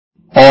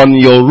on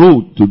your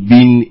road to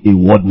being a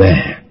word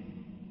man.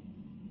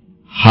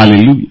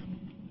 Hallelujah.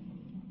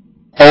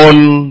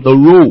 On the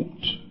road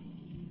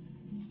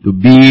to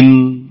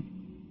being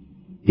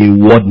a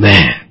word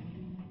man.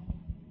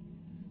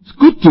 It's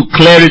good to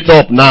clear it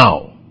up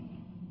now,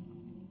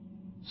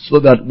 so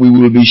that we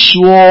will be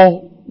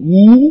sure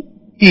who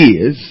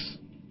is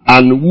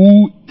and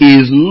who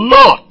is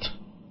not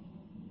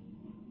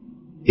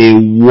a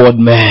word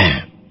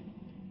man.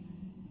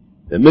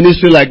 A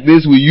ministry like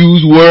this, we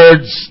use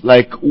words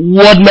like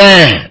word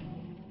man.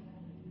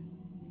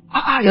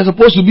 You're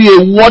supposed to be a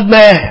word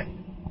man.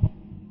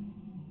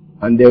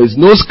 And there is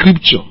no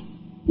scripture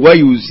where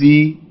you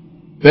see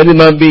if any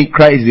man being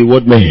Christ is a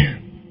word man.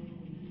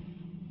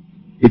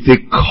 It's a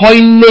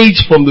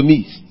coinage from the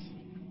midst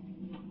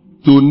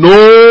to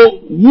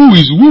know who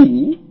is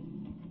who,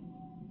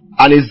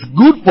 and it's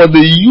good for the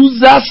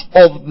users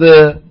of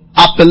the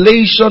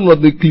appellation or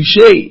the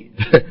cliche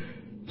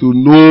to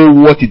know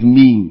what it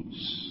means.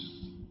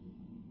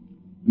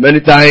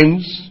 Many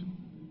times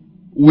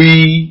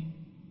we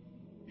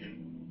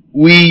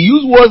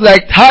use words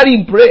like tarry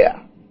in prayer.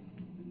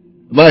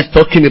 The man is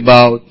talking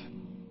about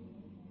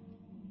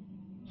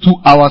 2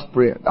 hours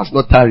prayer. That's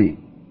not tarry.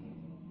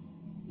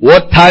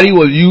 What tarry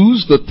was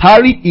used to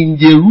tarry in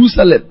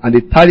Jerusalem, and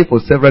they tarry for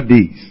several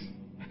days.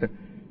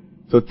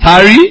 So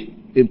tarry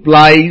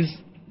implies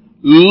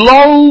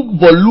long,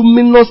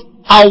 voluminous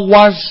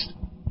hours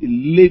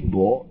in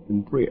labor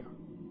in prayer.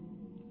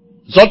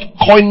 Such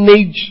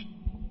coinage.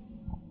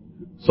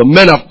 Some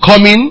men have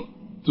come in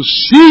to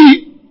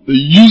see the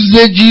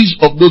usages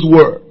of those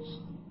words.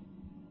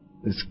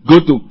 It's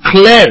good to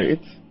clear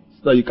it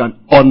so that you can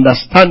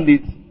understand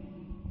it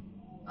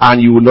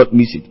and you will not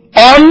miss it.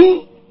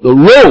 On the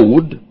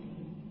road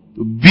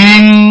to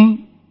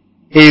being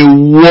a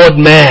word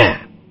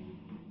man.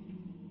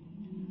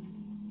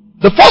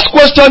 The first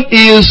question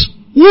is,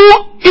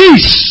 who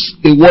is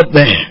a word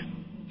man?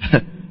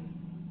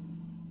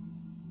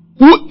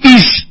 Who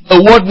is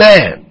a word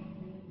man?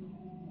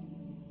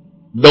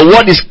 The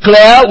word is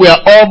clear. We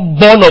are all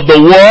born of the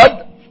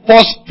word.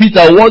 1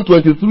 Peter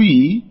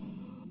 1:23.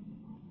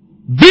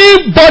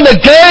 Be born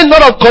again,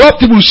 not of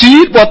corruptible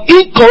seed, but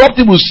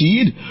incorruptible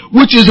seed,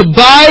 which is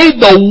by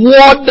the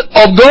word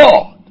of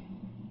God.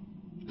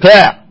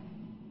 Clear.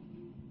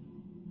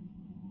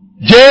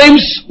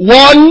 James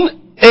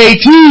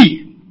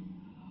 1:18.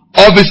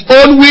 Of his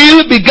own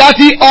will begat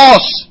he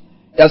us.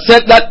 I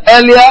said that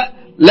earlier.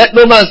 Let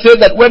no man say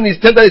that when he is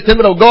tempted, he is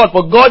tempted of God.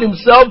 For God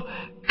himself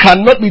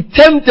cannot be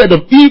tempted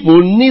of evil,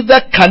 neither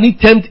can he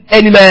tempt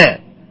any man.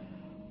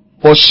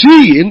 For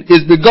sin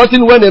is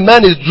begotten when a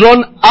man is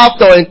drawn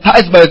after or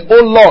enticed by his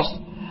own lust,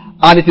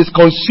 and it is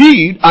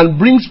conceived and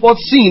brings forth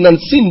sin, and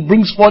sin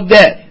brings forth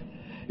death.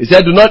 He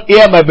said, do not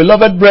err, my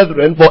beloved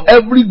brethren, for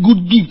every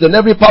good gift and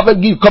every perfect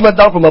gift cometh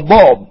down from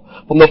above,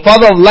 from the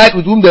Father of light,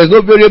 with whom there is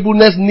no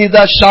variableness,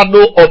 neither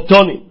shadow of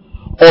turning.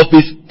 Of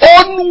his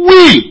own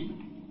will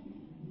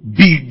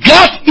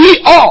begat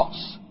he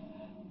us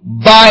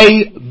by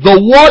the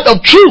word of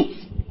truth.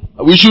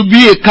 We should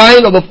be a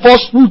kind of the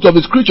first fruit of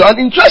his creature. And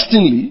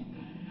interestingly,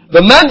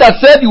 the man that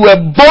said you were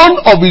born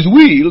of his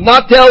will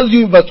now tells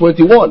you in verse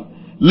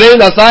 21,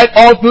 laying aside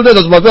all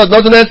filthiness of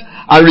nothingness,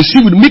 and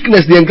receive with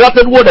meekness the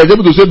engrafted word that is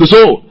able to save the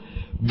soul.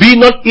 Be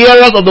not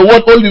hearers of the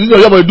word only,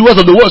 but doers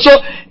of the word. So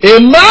a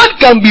man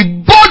can be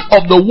born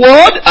of the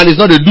word and is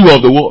not a doer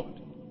of the word.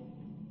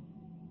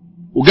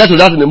 We'll get to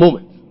that in a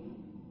moment.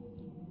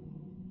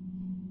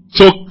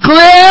 So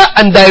clear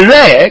and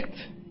direct,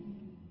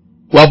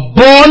 we are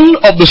born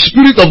of the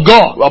Spirit of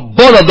God. We are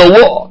born of the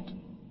word.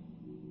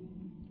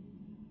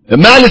 A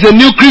man is a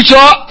new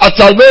creature at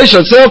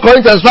salvation. 2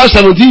 Corinthians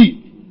 5:17.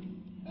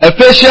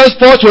 Ephesians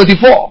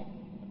 4:24.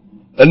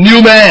 A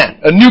new man,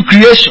 a new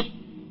creation.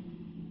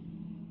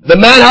 The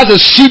man has a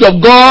seed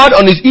of God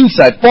on his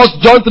inside.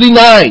 1 John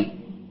 3:9.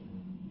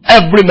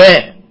 Every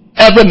man,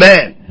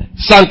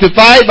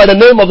 sanctified by the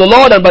name of the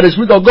Lord and by the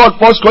Spirit of God.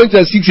 1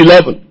 Corinthians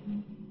 6:11.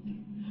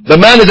 The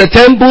man is a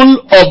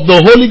temple of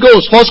the Holy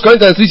Ghost. 1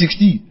 Corinthians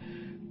 3:16.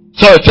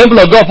 Sorry, temple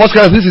of God. 1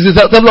 Corinthians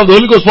 3:16. Temple of the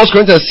Holy Ghost. 1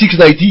 Corinthians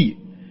 6:19.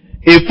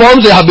 It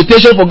forms a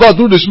habitation for God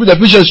through the Spirit.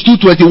 Ephesians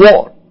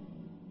 2:21.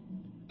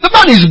 The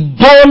man is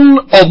born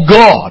of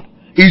God.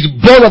 He's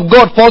born of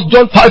God. 1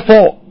 John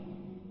 5:4.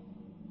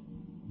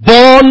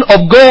 Born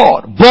of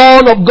God.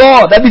 Born of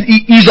God. That means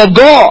he is of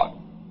God.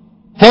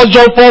 1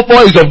 John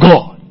 4:4 is of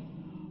God.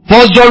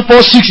 1 John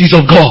 4:6 is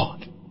of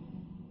God.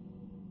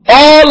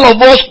 All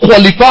of us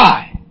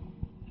qualify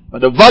by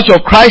the virtue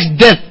of Christ's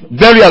death,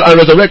 burial, and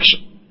resurrection.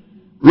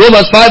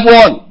 Romans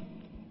 5:1.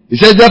 He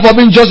says, therefore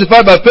being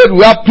justified by faith,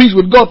 we have peace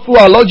with God through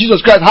our Lord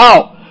Jesus Christ.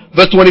 How?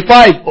 Verse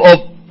 25 of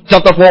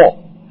chapter 4.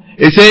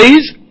 It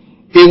says,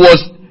 he was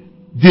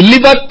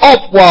delivered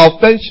up for our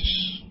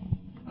offenses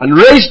and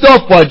raised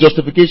up for our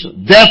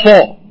justification.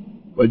 Therefore,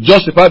 we're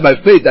justified by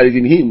faith that is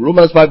in him.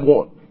 Romans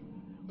 5:1.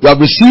 We have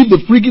received the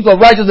free gift of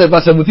righteousness,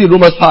 verse 17,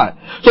 Romans 5.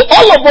 So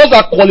all of us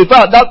are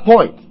qualified at that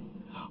point.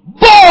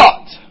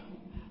 But,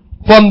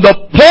 from the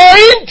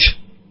point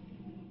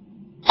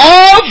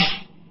of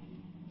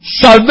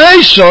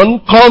salvation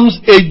comes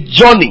a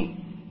journey.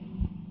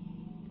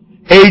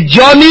 A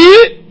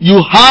journey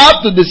you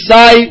have to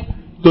decide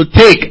to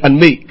take and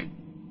make.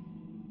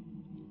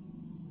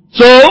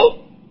 So,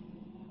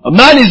 a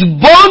man is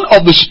born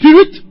of the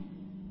Spirit,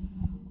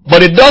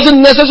 but it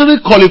doesn't necessarily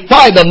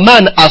qualify the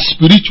man as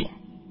spiritual.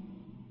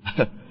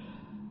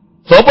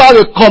 So people have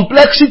a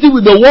complexity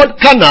with the word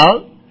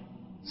carnal,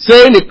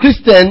 saying a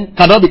Christian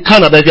cannot be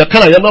carnal, but if you're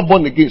carnal, you're not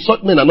born again.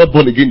 Such men are not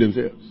born again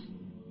themselves.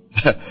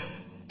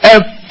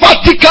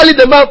 Emphatically,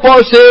 the man Paul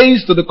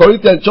says to the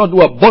Corinthian church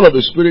who are born of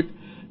the Spirit,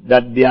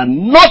 that they are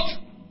not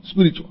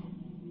spiritual.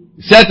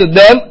 He said to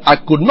them, I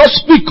could not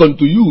speak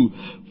unto you,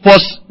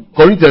 1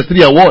 Corinthians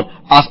 3:1,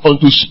 as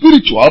unto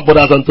spiritual, but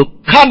as unto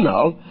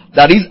carnal,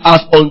 that is,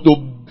 as unto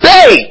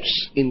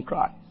babes in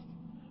Christ.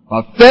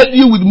 I fed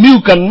you with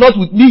milk and not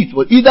with meat,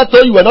 but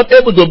hitherto you were not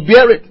able to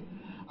bear it,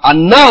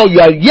 and now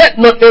you are yet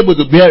not able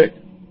to bear it.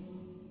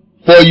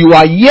 For you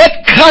are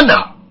yet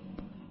carnal,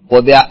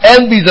 for there are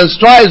envies and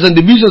strifes and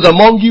divisions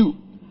among you.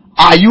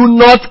 Are you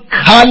not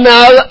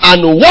carnal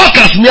and walk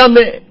as mere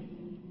men?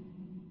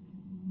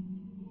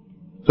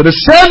 So the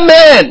same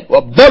men who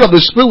are born of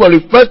the Spirit were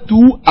referred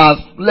to as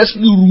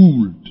fleshly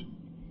ruled.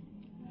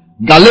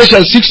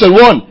 Galatians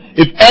 6:1,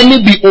 if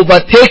any be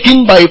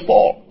overtaken by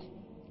fault,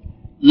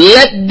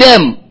 let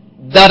them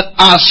that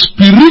are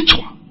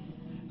spiritual,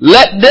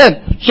 let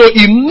them. So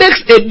he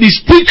makes a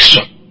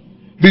distinction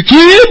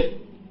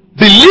between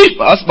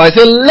believers by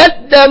saying,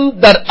 let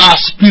them that are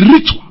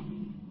spiritual,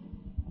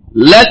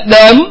 let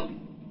them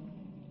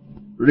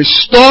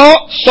restore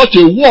such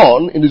a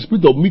one in the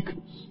spirit of meekness.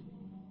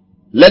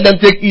 Let them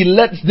take heed,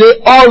 lest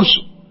they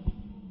also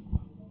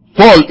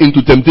fall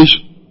into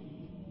temptation.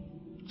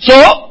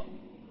 So,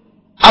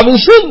 having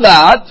seen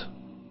that,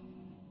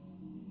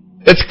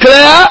 it's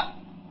clear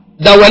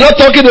that we're not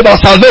talking about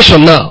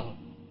salvation now.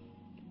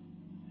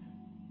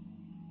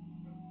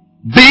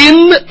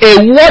 Being a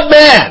word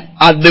man,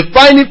 I'll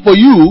define it for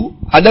you,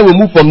 and then we'll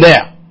move from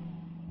there.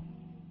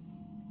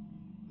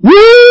 Who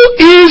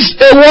is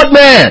a word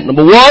man?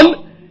 Number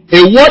one,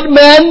 a word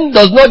man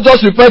does not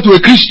just refer to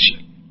a Christian.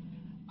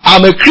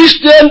 I'm a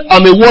Christian,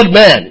 I'm a word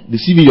man.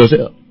 Deceiving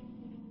yourself.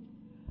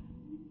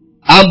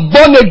 I'm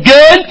born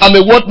again, I'm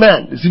a word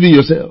man. Deceiving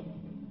yourself.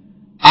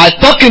 I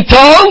talk in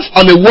tongues,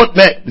 I'm a word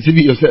man.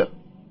 Deceiving yourself.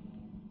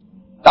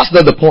 That's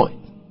not the point.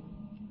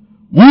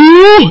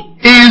 Who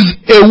is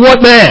a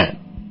word man?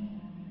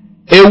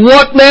 A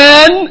word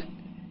man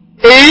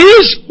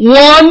is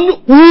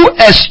one who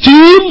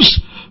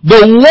esteems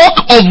the work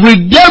of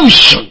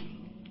redemption.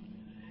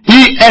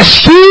 He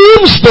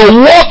esteems the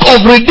work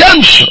of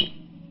redemption.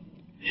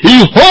 He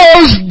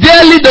holds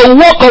dearly the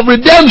work of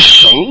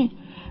redemption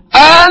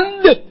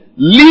and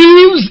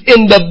lives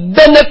in the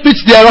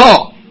benefits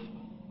thereof.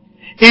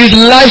 His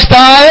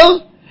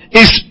lifestyle,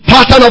 his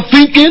pattern of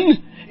thinking,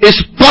 his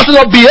pattern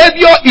of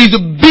behavior is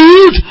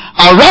built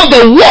around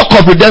the work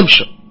of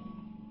redemption.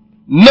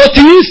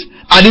 Notice,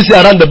 I didn't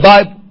say around the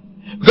Bible.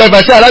 Because if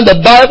I say around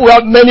the Bible, we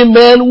have many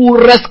men who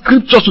read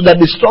scriptures to their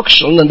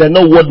destruction and they're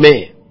not word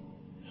men.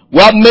 We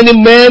have many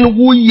men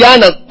who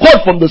yarn and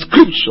quote from the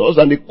scriptures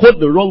and they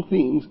quote the wrong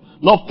things,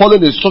 not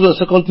following the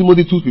instructions of 2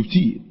 Timothy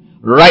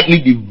 2:15,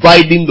 rightly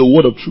dividing the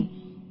word of truth.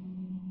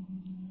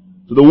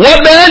 So the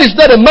word man is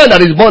not a man that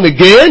is born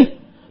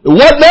again. The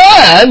word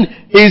man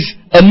is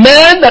a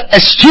man that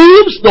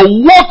esteems the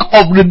work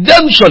of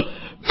redemption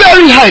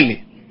very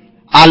highly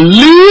and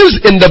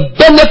lives in the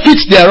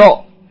benefits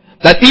thereof.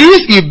 That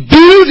is, he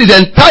builds his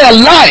entire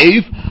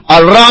life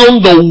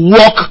around the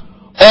work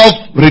of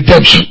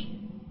redemption.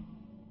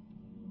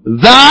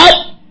 That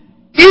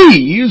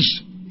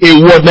is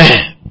a word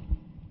man.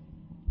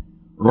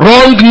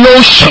 Wrong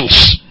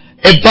notions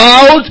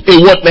about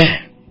a word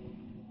man.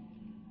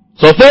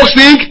 So folks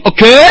think,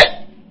 okay,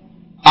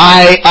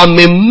 I am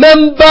a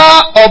member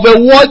of a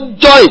word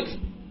joint.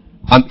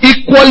 I'm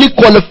equally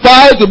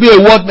qualified to be a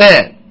word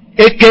man.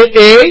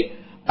 AKA,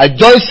 I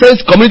join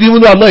saints community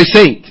even though I'm not a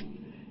saint.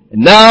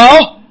 And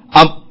now,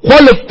 I'm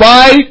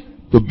qualified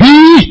to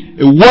be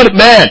a word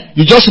man.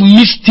 You just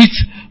missed it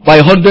by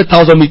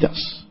 100,000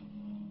 meters.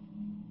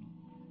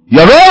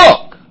 You're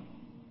wrong.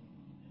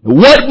 The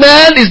word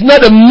man is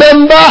not a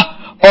member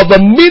of a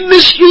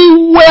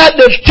ministry where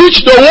they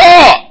teach the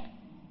word.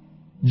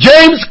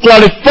 James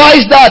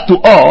clarifies that to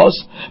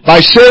us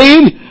by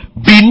saying,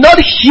 be not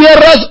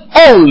hearers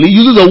only,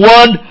 uses the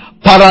word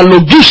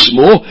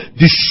paralogismo,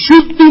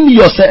 deceiving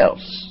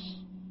yourselves.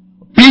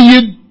 Be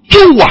ye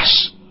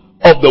doers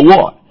of the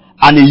word.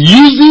 And he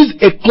uses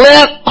a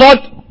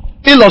clear-cut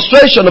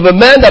illustration of a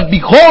man that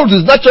beholds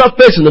his natural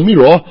face in the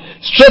mirror,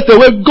 straight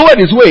away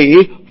going his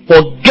way,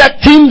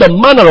 forgetting the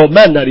manner of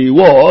man that he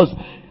was.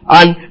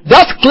 And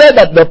that's clear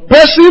that the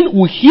person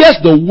who hears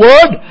the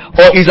word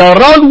or is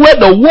around where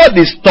the word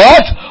is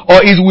taught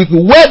or is with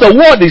where the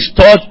word is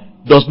taught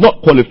does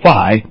not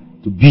qualify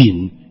to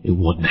being a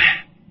word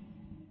man.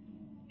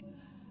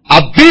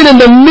 I've been in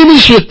the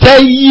ministry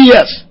 10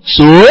 years.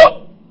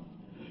 So,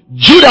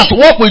 Judas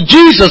walked with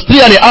Jesus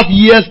 3.5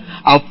 years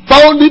and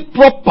found it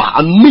proper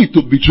and me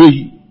to betray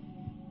him.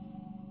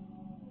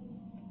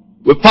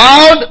 We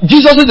found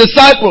Jesus'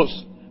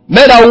 disciples,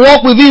 men that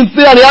walked with him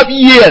 3.5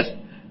 years,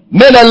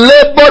 men that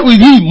labored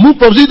with him,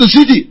 moved from city to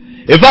city.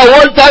 In fact,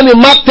 one time in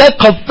Mark 10,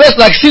 confessed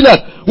like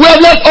sinners. We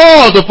have left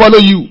all to follow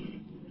you.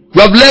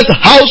 We have left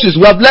houses,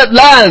 we have left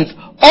lands,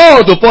 all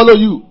to follow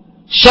you.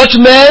 Such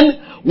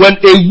men, when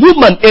a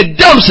woman, a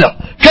damsel,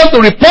 came to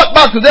report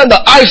back to them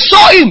that I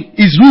saw him,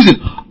 is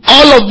risen,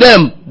 all of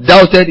them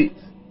doubted it.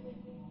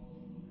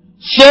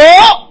 So,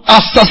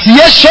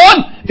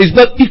 association is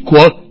not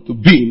equal to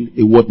being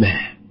a word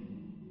man.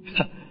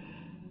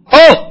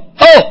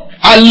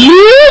 I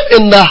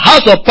live in the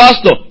house of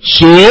pastor,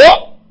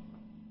 so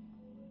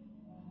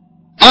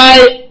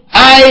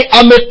I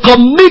am a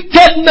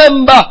committed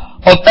member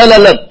of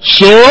LLM.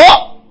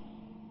 So,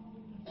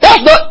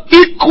 that's not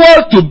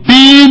equal to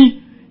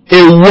being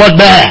a word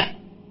man.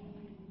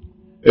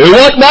 A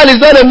word man is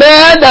not a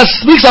man that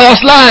speaks our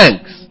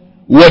slangs.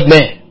 Word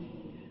man.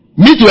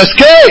 Me to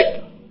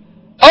escape.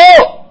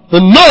 To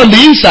know on the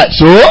inside.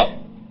 So,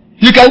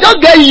 you can just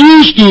get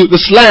used to the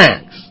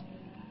slangs.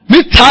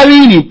 Me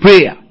tarrying in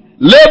prayer.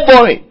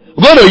 Laboring.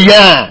 I'm going to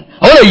yarn.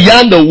 I want to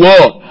yarn the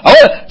word.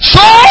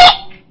 So,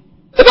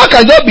 if I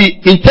can just be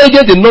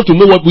intelligent enough to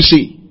know what we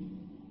say,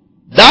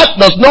 that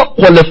does not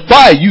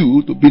qualify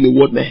you to be a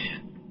word man.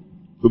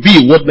 To be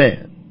a word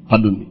man.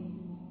 Pardon me.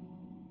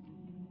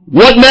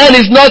 Word man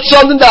is not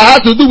something that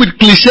has to do with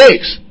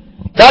cliches.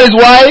 That is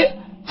why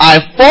I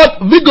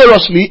fought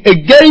vigorously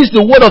against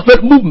the Word of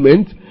Faith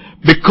movement,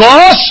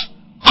 because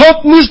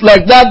companies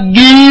like that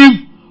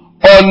give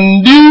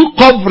undue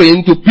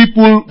covering to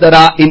people that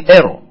are in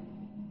error.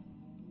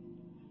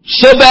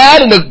 So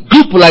bad in a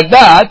group like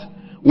that,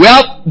 we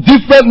have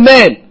different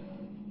men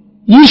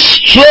who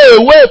stray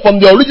away from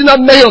the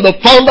original message of the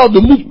founder of the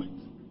movement.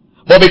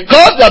 But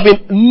because they have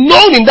been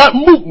known in that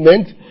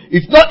movement,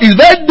 it's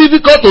very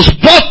difficult to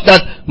spot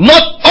that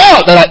not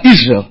all that are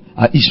Israel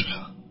are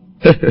Israel.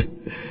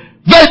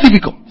 Very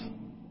difficult.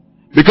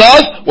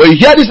 Because when you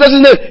hear this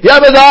person's name, you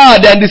have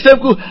they're in the same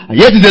group, and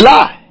yet it's a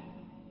lie.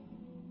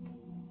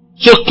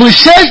 So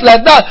cliches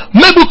like that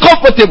make you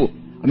comfortable.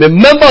 I'm a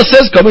member of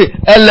Saints Community,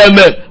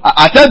 LMN.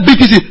 I tell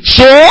BTC,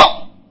 so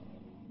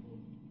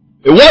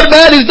a word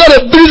man is not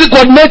a busy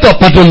coordinator,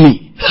 pardon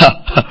me.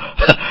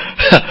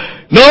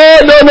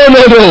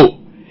 No.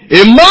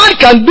 A man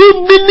can do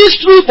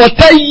ministry for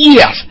 10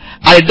 years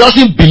and he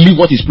doesn't believe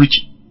what he's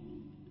preaching.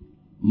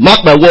 Mark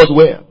my words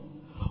well.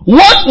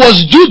 What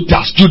was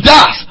Judas?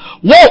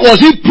 What was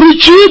he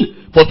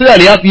preaching for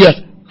 3.5 years?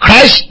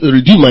 Christ the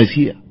Redeemer is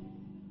here.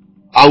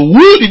 And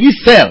who did he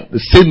sell? The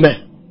same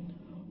man.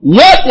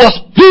 What was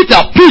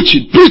Peter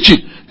preaching?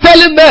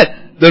 Telling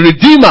men, the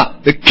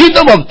Redeemer, the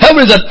kingdom of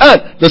heaven is at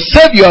hand, the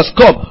Savior has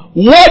come.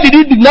 What did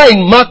he deny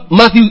in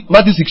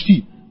Matthew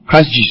 16?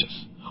 Christ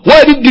Jesus.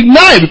 What did he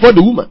deny before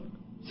the woman?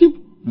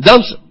 Simple.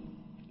 Damsel.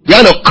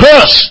 Behind a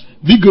curse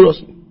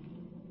vigorously.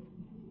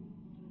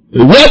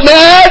 A word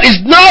man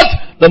is not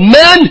the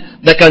man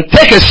that can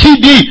take a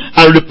CD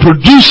and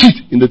reproduce it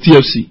in the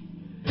TFC.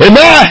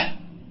 Amen.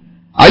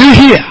 Are you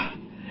here?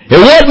 A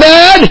word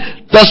man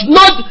does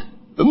not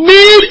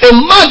mean a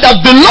man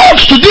that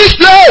belongs to this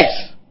place.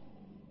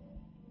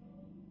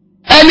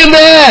 Any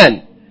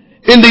man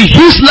in the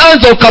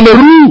hinterlands of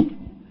Cameroon,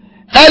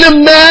 any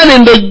man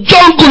in the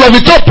jungle of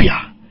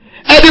Ethiopia,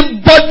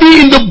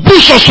 anybody in the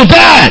bush of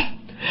Sudan,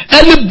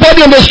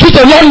 anybody on the street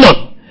of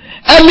London,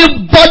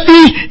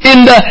 anybody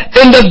in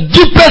the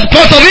deepest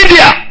part of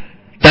India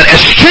that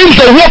eschews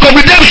the work of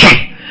redemption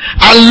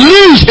and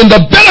lives in the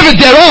benefit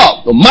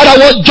thereof, no matter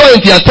what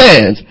joint he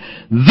attends,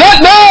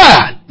 that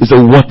man is a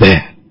word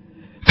man.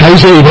 Can you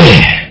say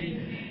amen?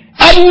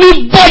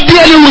 Anybody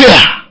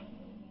anywhere,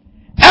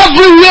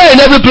 everywhere in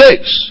every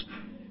place,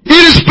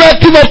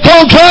 irrespective of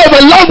tongue, tribe,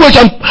 and language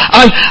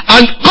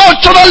and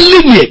cultural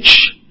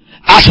lineage,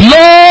 as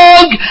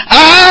long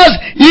as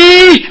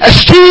he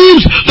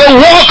esteems the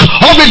work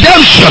of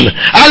redemption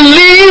and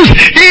lives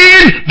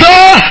in the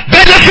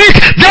benefit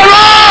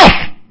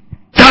thereof,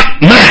 that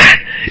man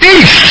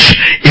is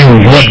a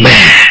word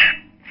man.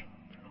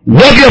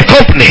 Worthy of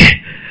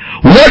company,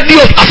 worthy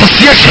of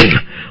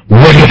association,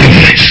 worthy of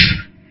influence.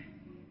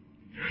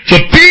 So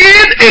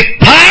being a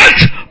part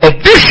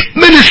of this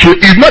ministry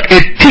is not a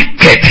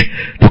ticket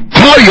to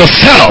call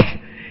yourself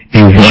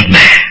a word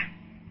man.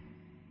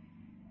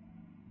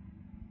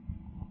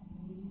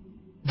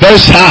 Very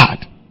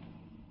sad.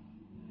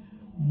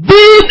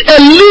 Being a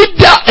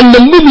leader in the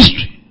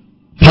ministry,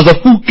 Pastor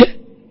Fuke,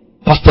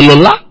 Pastor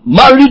Lola,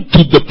 married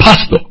to the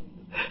pastor,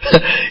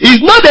 is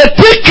not a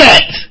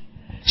ticket.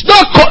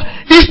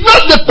 It's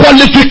not the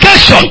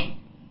qualification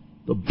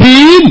to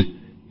being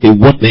a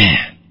word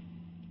man.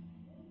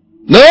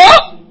 No.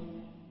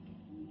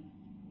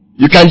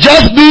 You can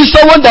just be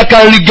someone that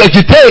can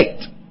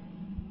regurgitate.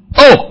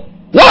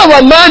 What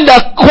about a man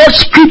that quotes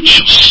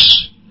scriptures?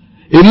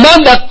 A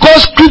man that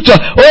quotes scripture.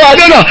 I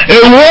don't know.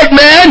 A word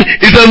man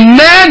is a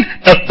man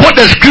that quotes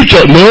the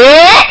scripture. No.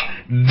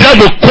 That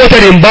was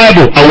quoted in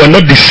Bible. I will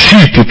not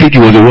deceived to think he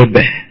was a word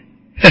man.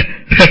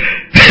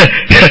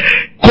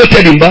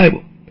 Quoted in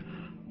Bible.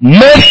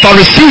 Most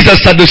Pharisees and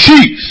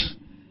Sadducees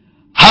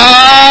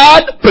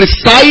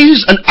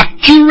precise and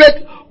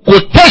accurate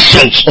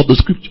quotations of the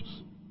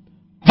scriptures.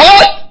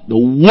 But the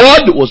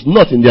word was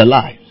not in their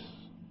lives.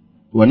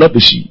 They were not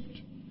deceived.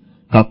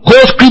 Now,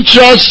 quote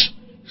scriptures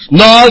is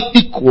not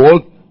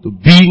equal to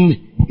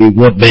being a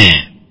word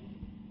man.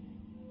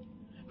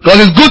 Because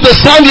it's good to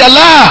sound the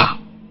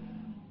alarm,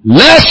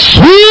 lest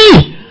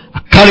we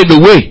are carried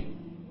away.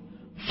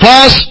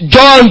 1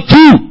 John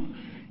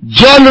 2,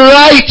 John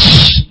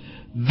writes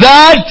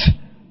that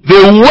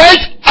they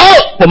went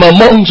out from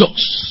amongst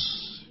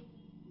us,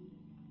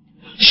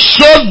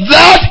 so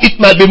that it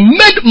might be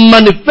made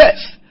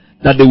manifest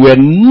that they were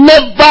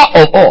never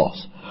of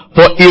us.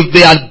 For if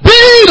they had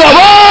been of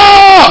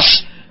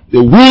us, they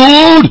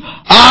would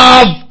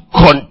have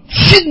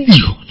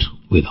continued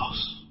with us.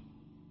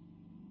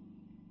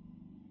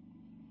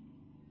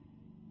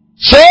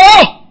 So,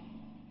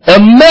 a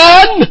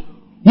man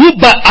who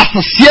by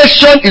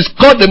association is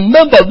called a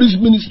member of this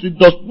ministry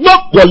does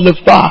not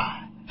qualify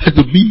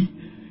to be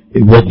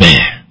a word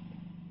man.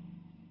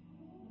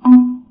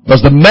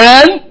 Does the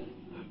man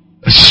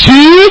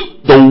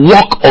assume the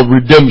work of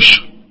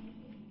redemption?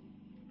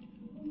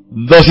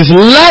 Does his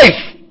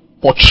life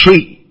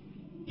portray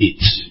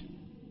it?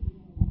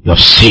 You have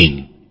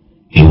seen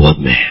a word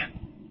man.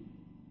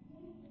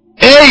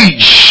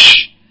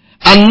 Age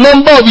and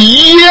number of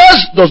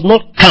years does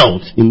not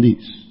count in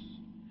this.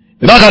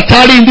 If I can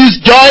tarry in this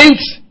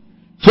joint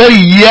 20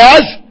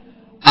 years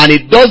and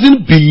it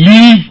doesn't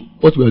believe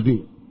what we are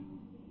doing.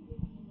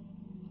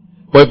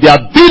 But if they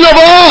have been of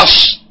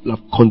us, they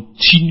have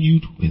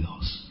continued with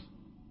us.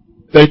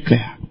 Very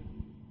clear.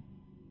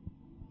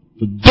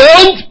 So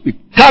don't be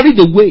carried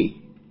away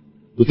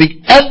to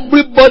think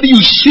everybody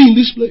you see in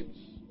this place.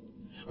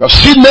 You have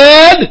seen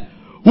men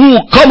who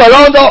will come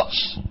around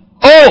us.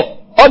 Oh,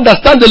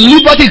 understand the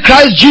liberty in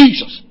Christ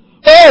Jesus.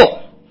 Oh,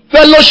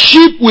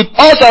 fellowship with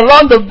us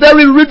around the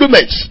very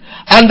rudiments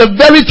and the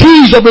very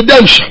keys of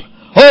redemption.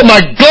 Oh my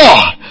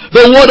God,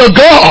 the word of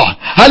God.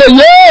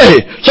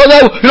 Hallelujah. So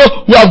that,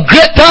 we have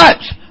great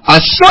times.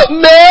 And some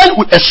men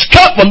will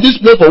escape from this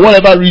place for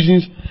whatever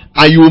reasons,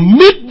 and you will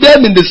meet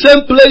them in the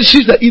same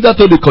places that either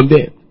they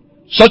condemn.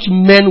 Such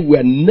men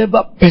were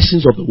never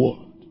persons of the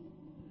world.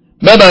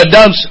 Remember a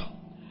damsel.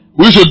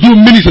 We used to do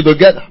ministry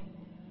together.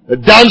 The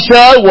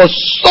damsel was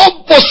so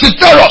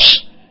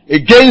vociferous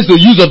against the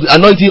use of the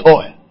anointing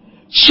oil.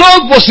 So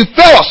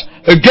vociferous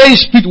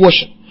against feet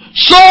washing.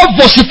 So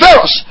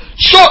vociferous.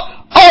 So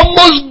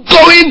almost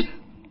going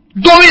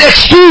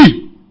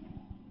extreme.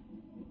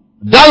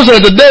 Those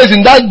are the days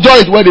in that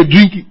joint where they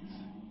drink it.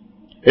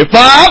 In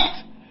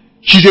fact,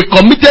 she's a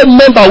committed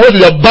member who went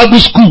to the Bible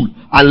school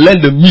and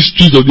learned the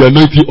mysteries of the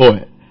anointing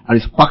oil and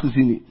is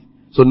practicing it.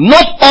 So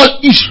not all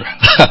Israel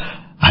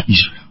are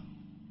Israel.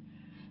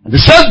 And the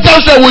same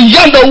damsel will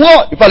yarn the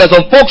word. In fact, there's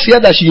some folks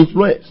here that she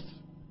influenced.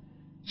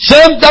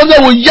 Same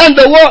damsel will yarn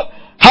the word.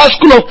 High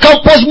school of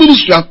campus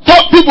ministry and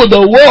taught people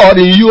the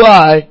word in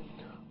UI.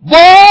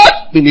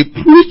 But being a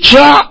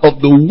preacher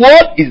of the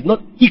word is not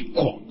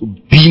equal to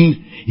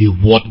being a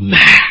word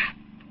man.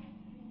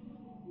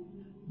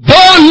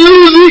 Don't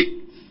lose it.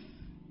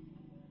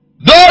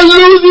 Don't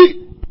lose it.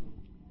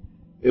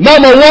 A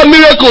man of one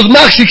miracles,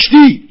 Mark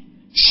 16,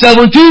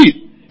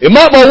 17. A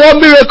man of one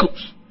miracles.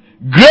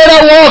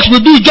 Greater works will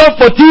do, John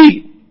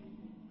 14.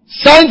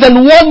 Signs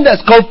and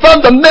wonders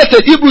confirm the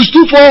message, Hebrews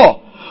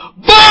 2:4.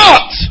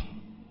 But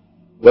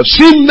we've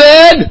seen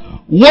men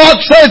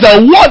work signs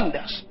and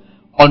wonders,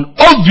 and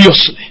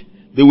obviously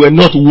they were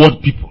not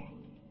word people.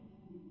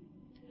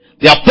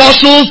 The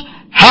apostles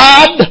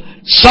had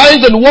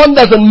signs and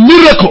wonders and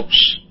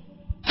miracles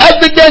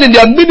evident in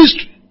their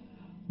ministry,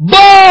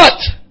 but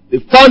they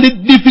found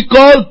it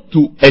difficult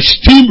to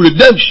esteem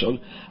redemption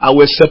and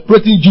were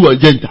separating Jew and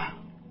Gentile.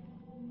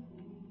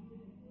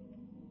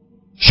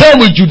 Same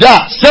with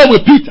Judas, same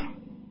with Peter.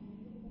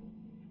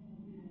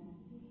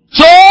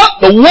 So,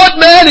 the word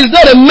man is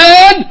not a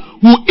man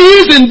who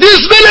is in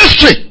this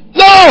ministry.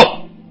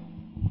 No!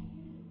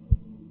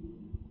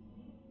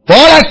 For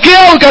all I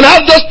care, we can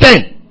have just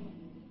 10.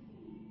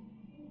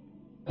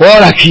 For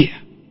all I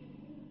care.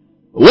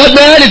 The word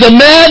man is a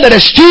man that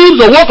esteems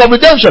the work of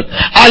redemption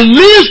and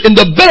lives in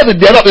the benefit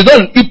thereof. Is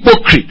not an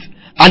hypocrite.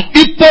 An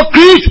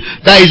hypocrite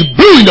that is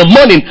blue in the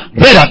morning,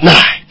 red at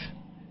night.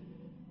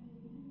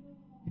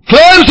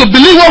 Claims to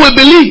believe what we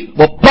believe,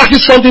 but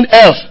practice something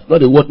else,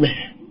 not a word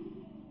man.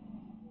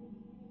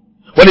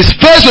 When he's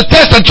faced with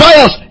tests and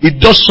trials, he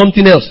does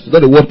something else. It's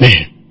not a word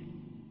man.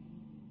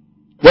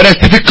 When there's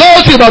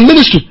difficulty about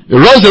ministry, he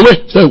runs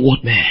away. It's not a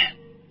word man.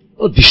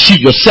 Don't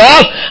deceive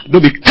yourself.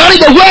 Don't be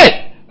carried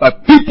away by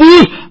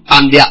people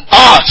and their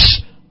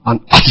arts and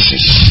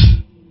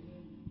artifices.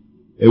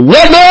 A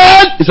word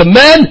man is a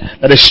man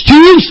that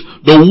esteems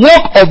the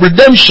work of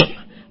redemption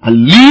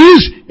and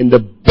lives in the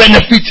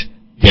benefit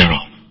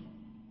thereof.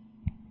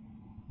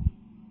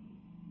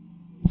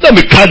 Don't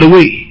be carried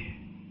away.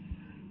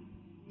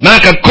 A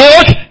man can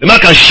quote, a man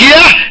can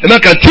share, a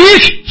man can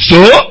teach, so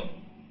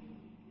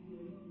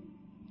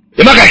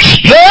a man can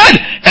explain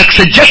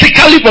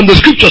exegetically from the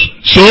scriptures,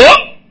 so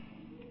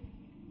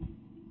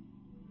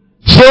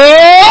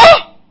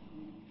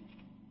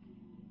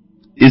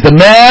Is the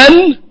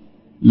man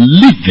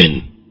living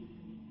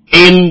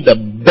in the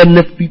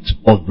benefit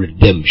of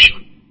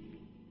redemption?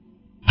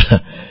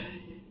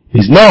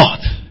 He's not.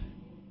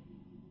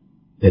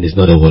 Then he's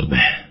not a word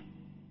man.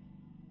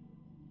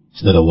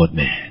 He's not a word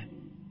man.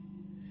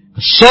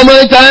 So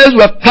many times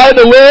we are carried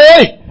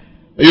away.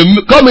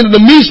 You come into the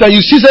midst and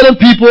you see certain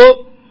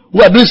people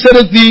who are doing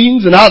certain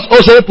things and have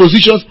all certain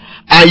positions,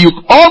 and you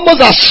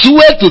almost are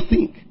swear to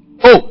think,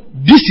 oh,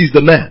 this is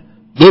the man.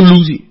 Don't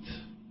lose it.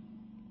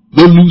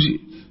 Don't lose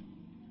it.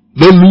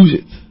 Don't lose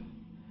it.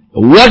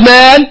 The word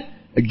man,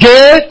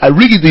 again, I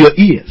read it to your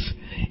ears.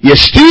 He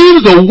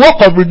esteems the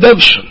work of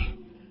redemption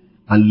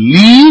and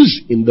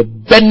lives in the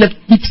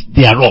benefits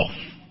thereof.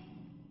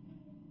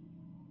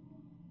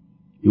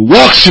 He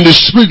walks in the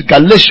Spirit,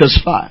 Galatians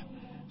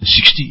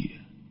 5:16.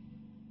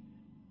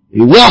 He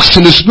walks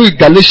in the Spirit,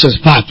 Galatians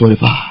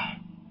 5:25.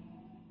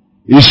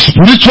 He is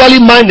spiritually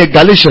minded,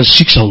 Galatians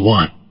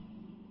 6:1.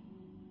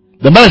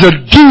 The man is a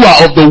doer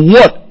of the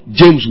word,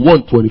 James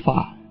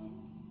 1:25.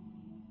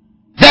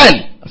 Then,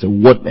 as a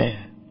word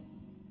man,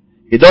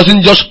 he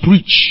doesn't just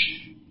preach.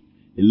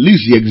 He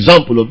lives the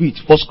example of it,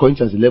 1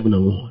 Corinthians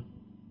 11:1.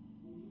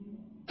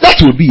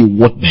 That will be a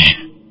word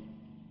man.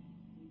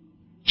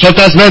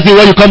 Sometimes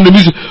when you come to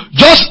music,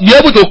 just be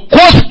able to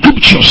quote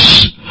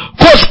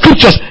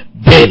scriptures,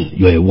 then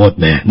you're a word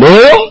man. No.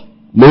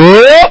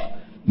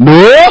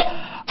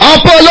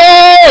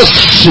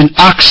 Apollos in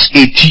Acts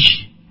 18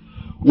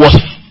 was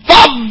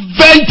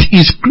fervent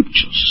in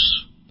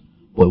scriptures,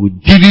 but we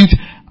didn't.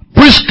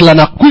 Priscilla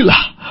and Aquila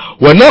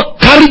were not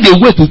carried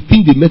away to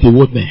think they met a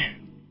word man.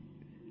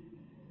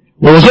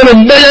 When he was going to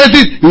measure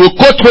anything, he will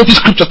quote 20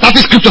 scriptures, 30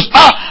 scriptures,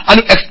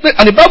 and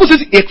the Bible says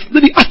he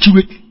explained it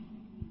accurately.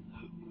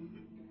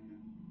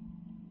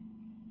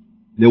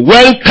 They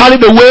weren't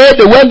carried away,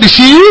 they weren't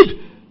deceived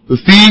to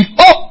think,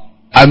 oh,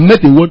 I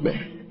met a word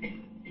man.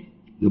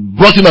 They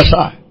brought him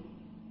aside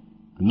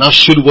and now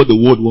showed what the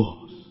word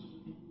was.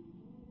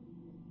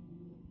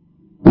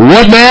 The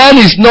word man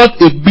is not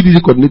a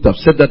BDC coordinator. I've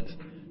said that,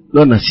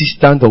 not an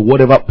assistant or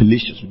whatever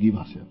appellations we give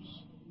ourselves.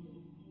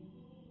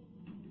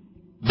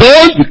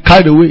 Don't be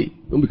carried away.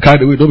 Don't be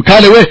carried away. Don't be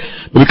carried away.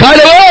 Don't be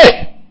carried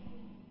away.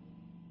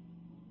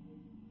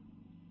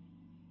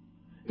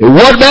 A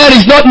word man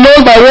is not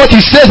known by what he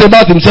says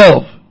about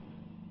himself.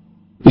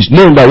 He's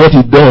known by what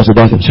he does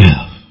about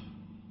himself.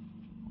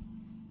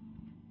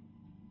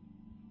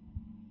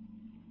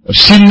 I've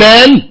seen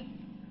men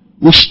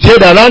who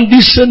stayed around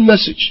this same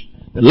message.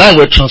 Their lives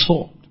were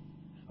transformed.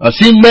 I've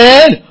seen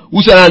men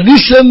who stayed around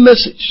this same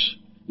message.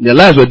 Their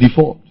lives were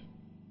deformed.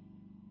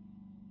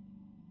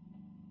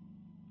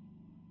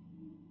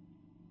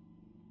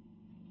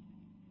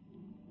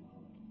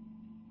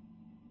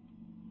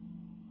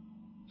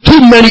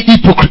 Too many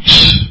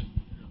hypocrites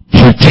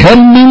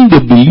pretending they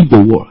believe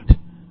the word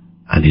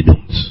and they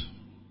don't.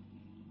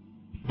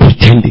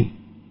 Pretending.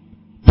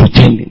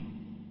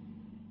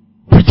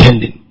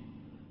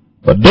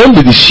 But don't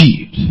be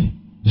deceived.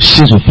 The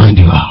sins will find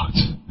you out.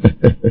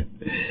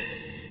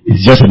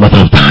 It's just a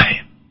matter of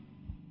time.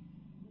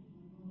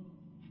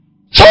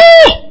 So,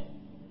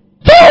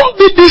 don't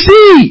be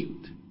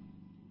deceived.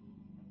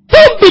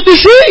 Don't be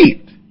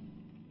deceived.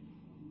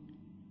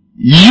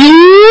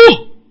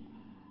 You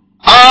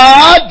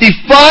are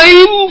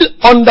defined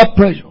under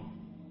pressure.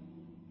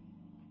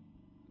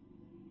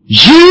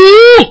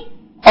 You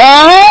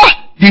are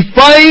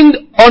defined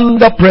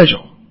under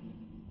pressure.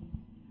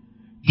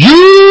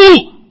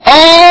 You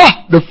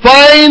are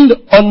defined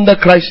under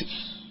crisis.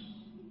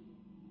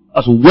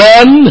 That's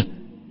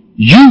when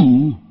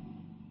you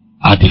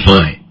are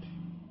defined.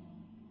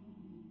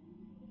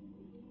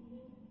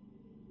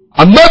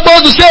 I'm not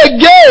going to say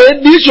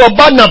again, this is your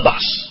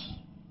Barnabas.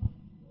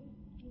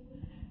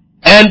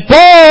 And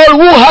Paul,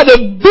 who had a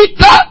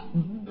bitter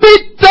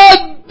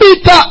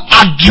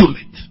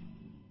argument.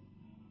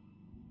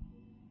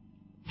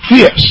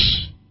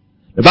 Fierce.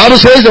 The Bible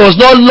says there was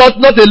not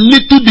a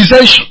little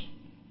dissension.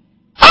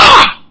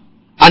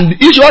 And the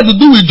issue had to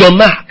do with John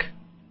Mark.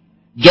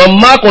 John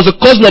Mark was a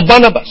cousin of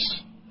Barnabas.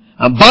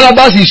 And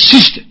Barnabas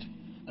insisted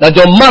that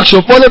John Mark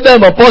should follow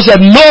them. And Paul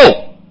said,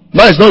 no,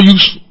 it's not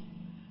useful.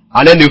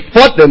 And then they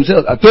fought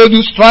themselves. I told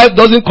you, strife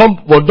doesn't come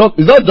for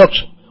doctrine. It's not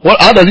doctrine.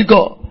 How does it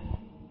come?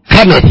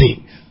 Kind of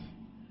things.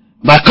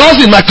 My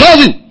cousin,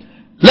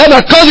 let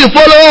my cousin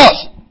follow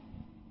us.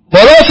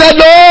 Paul said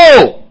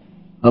no.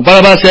 And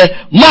Barnabas said,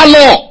 my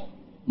law,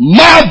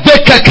 my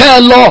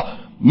bekeke law,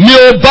 mi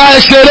o ba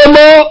esere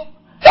mo.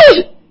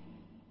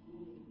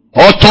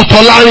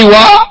 Ọ̀tọ̀ọ̀tọ̀ láàrin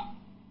wa.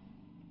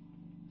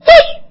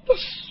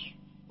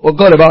 What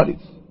God about it?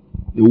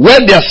 They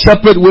went their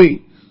separate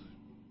ways.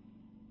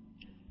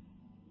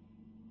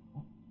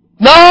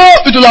 Now,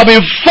 it would have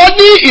been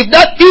funny if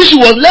that issue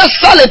was left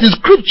silent in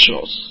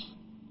scriptures.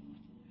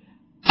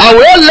 And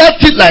we all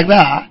left it like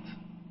that.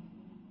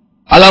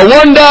 And I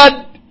wondered,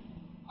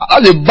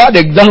 as a bad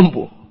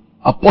example,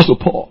 Apostle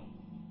Paul.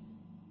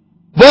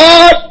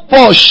 But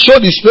Paul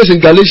showed his face in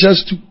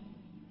Galatians 2,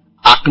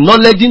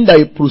 acknowledging that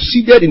he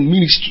proceeded in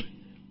ministry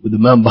with the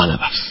man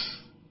Barnabas.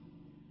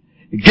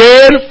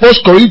 Again, 1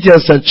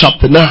 Corinthians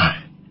chapter 9.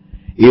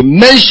 He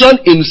mentioned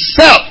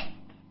himself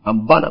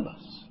and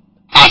Barnabas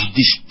as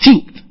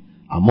distinct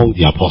among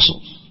the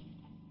apostles.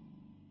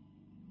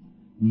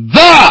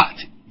 That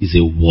is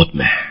a word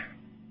man.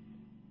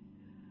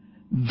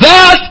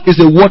 That is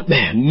a word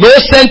man. No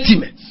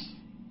sentiments.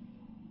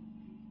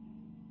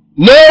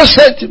 No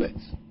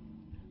sentiments.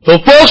 So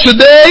folks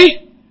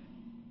today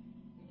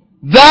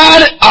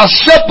that are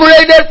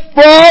separated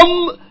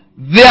from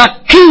their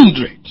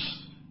kindred.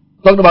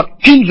 Talking about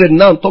kindred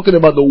now, I'm talking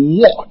about the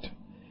word.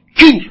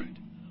 Kindred.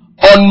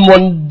 On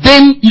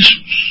mundane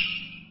issues.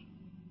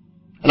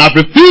 And I've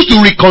refused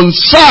to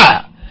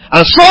reconcile,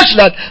 and such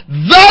that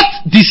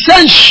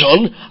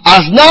dissension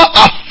has now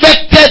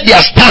affected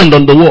their stand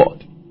on the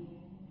word.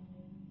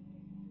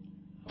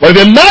 But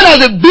if a man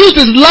has built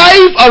his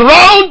life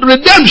around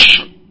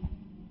redemption,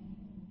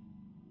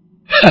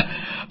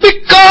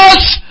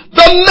 because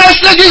the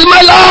message is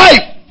my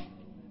life,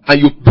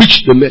 and you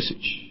preach the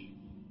message.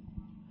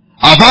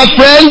 I've had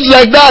friends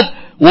like that.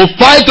 We'll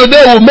fight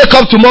today, we'll make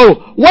up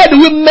tomorrow. Why do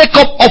we make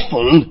up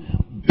often?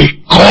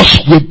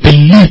 Because we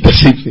believe the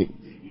same thing.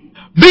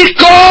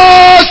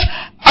 Because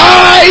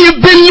I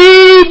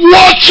believe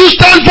what you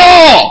stand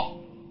for.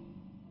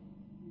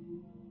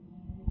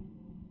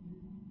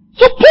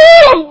 So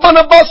Paul and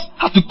Barnabas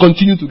have to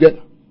continue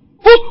together.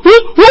 Who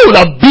would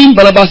have been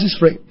Barnabas'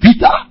 friend?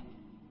 Peter?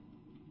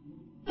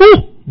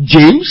 Who?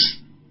 James?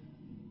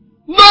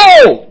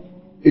 No!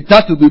 It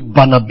had to be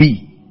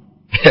Barnaby.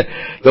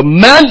 The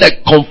man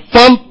that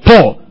confirmed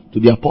Paul to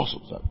the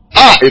apostles.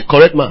 A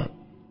correct man.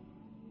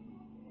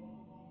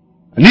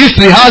 And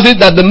history has it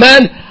that the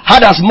man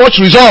had as much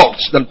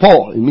results than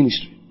Paul in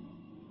ministry.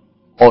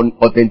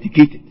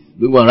 Authenticated.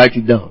 Don't go and write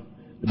it down.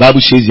 The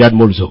Bible says he had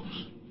more results.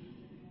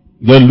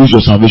 You don't lose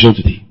your salvation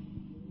today.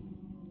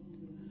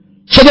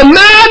 So the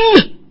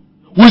man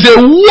who is a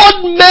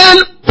word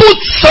man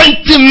puts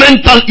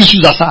sentimental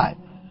issues aside.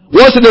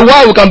 Once in a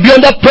while we can be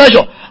under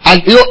pressure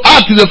and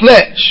act in the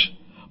flesh.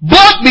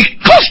 But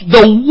because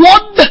the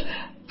word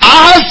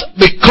has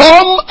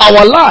become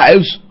our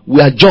lives,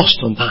 we are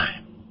just on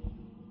time.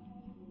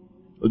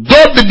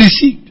 Don't be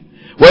deceived.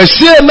 When you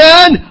see a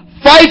man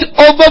fight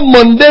over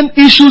mundane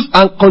issues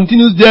and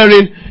continues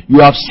therein,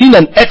 you have seen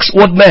an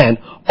ex-word man,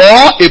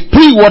 or a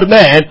pre-word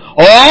man,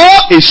 or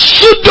a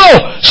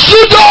pseudo-word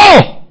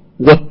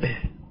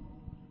man.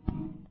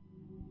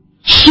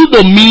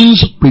 Pseudo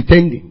means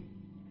pretending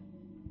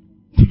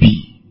to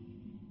be.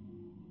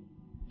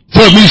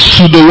 So it means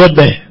pseudo-word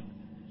man.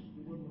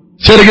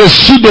 Say it again,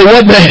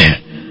 pseudo-word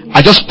man.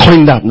 I just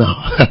coined that now.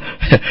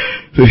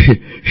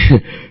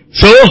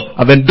 So,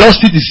 I've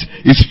endorsed it.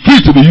 It's free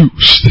to be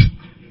used.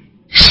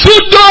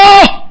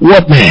 Pseudo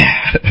word man.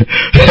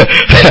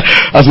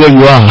 That's what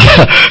you are.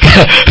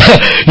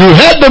 You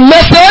heard the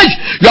message,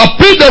 you have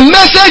preached the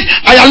message,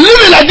 and you're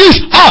living like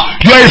this.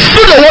 You are a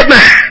pseudo word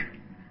man.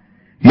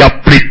 You are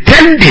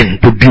pretending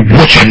to be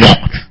what you're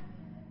not.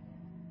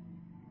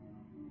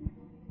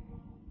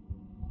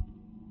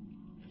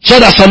 So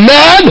that some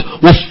man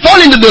will fall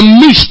into the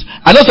mist.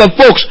 And lots of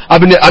folks,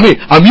 I'm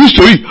used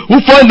to it, who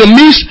fall in the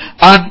mist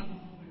and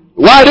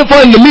why are they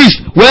falling in the mist?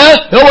 Well,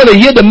 they don't want to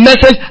hear the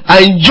message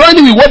and join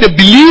in with what they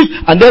believe,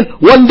 and then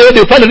one day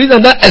they find a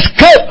reason and then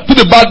escape to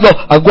the back door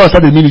and go and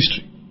start a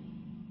ministry.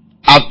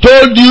 I've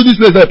told you this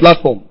is a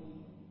platform.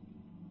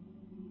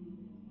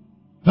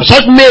 There are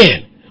such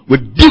men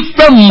with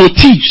different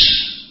motives.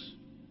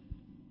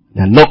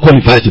 They are not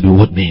qualified to be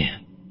what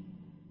men.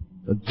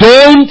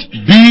 Don't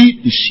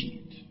be deceived.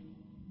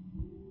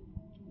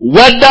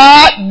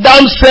 Whether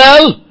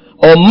damsel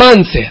or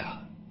mansel,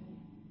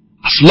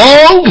 as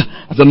long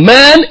as a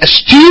man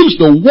esteems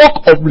the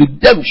work of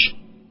redemption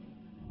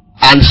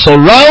and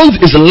surrounds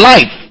his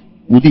life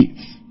with it,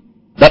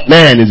 that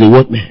man is a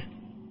word man.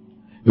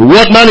 A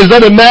word man is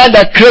not a man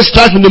that creates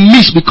strife in the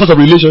midst because of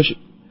relationship.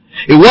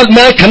 A word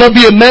man cannot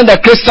be a man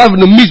that creates strife in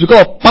the midst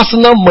because of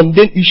personal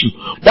mundane issue.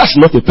 That's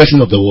not a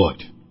person of the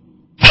word.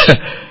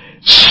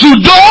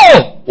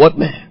 Pseudo word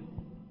man.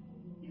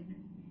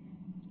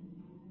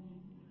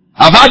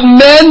 I've had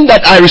men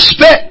that I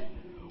respect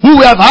who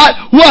have had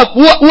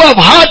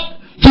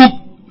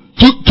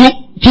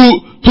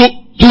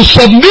to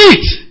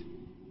submit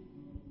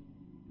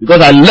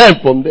because I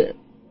learned from them.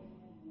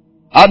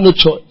 I had no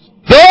choice.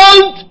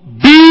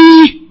 Don't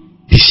be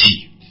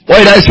deceived. What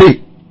did I say?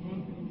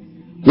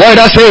 What did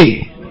I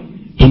say?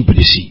 Don't be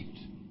deceived.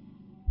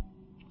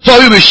 So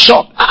you'll be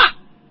shocked.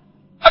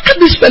 How can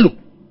this fellow?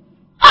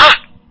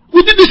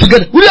 We did this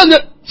together. We did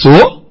that.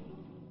 So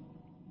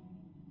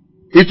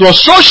it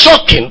was so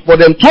shocking for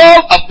them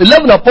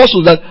 11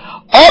 apostles that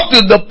up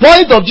to the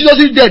point of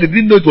Jesus' death, they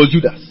didn't know it was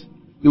Judas.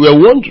 They were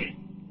wondering.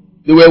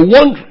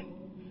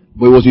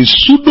 But it was a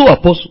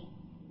pseudo-apostle,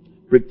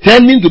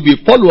 pretending to be a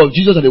follower of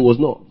Jesus and it was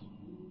not.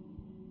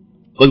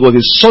 Because he was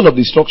a son of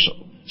destruction,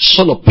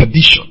 son of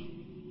perdition.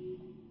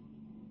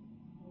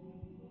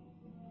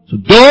 So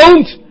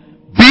don't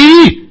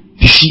be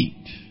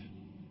deceived.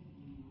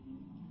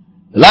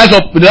 The life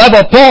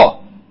of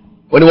Paul,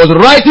 when he was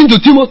writing to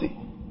Timothy,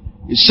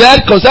 he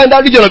said concerning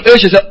that region of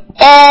Asia, he said,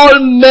 all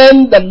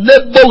men that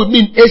labor with me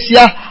in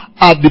Asia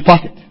are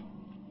departed.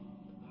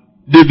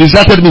 They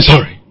deserted me,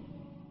 sorry.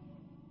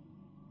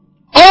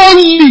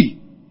 Only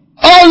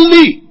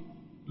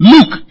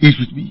Luke is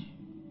with me.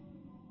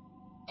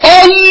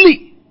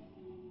 Only.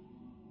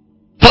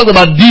 Talk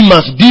about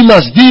Demas.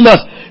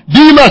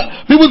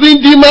 People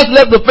think Demas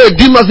left the faith.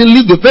 Demas didn't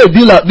leave the faith.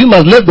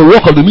 Demas left the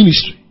work of the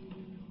ministry.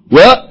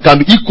 Well, can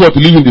be equal to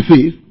leaving the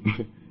faith.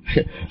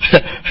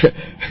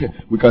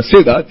 We can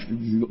say that.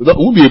 It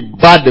would be a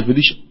bad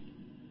definition.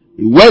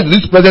 He went to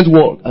this present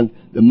world, and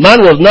the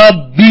man was now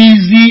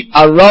busy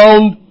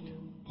around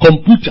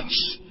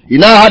computers. He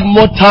now had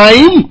more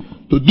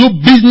time to do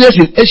business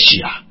in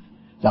Asia.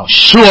 Now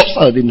show up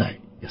Saturday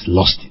night. He has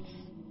lost it.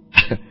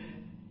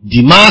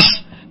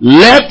 Demas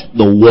left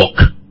the work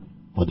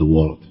for the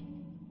world.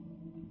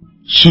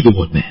 Sue the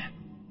word man.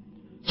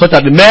 So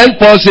that the man,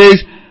 Paul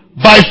says,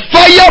 by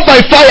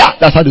fire,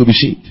 that's how they will be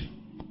saved.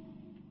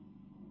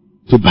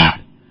 Too bad.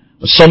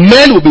 But some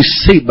men will be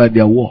saved by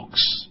their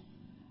works.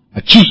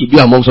 I choose to be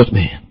among such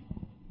men.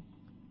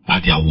 By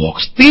their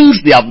works.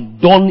 Things they have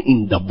done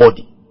in the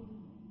body.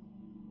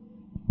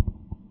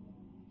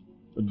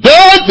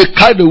 Don't be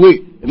carried away.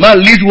 A man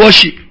leads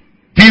worship.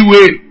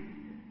 Beware.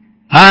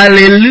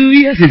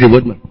 Hallelujah. Says the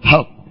word man.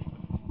 How?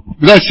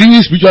 Because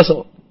singing spiritual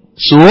song.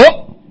 So,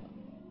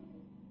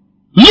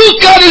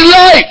 look at his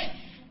life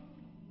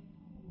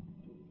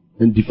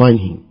and define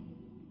him.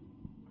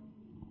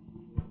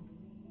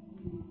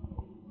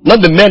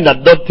 Not the men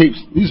that dub tapes.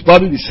 This is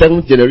probably the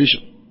 7th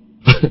generation.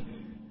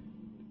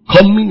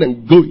 Coming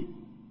and going.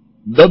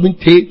 Dubbing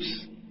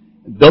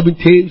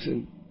tapes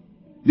and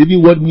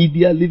living word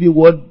media, living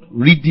word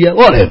readia,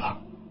 whatever.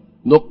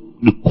 No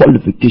the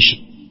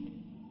qualification.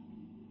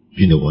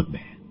 Being a word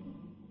man.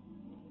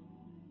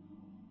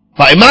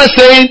 But a man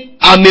saying,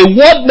 I'm a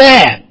word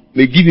man,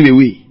 may give him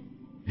away.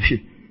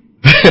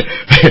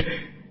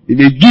 He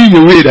may give him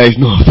away that is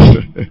not.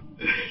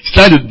 He's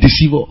trying to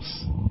deceive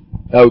us.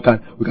 Now we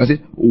can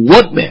say,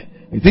 word man.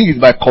 I think it's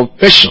by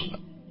confession.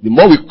 The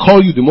more we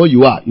call you, the more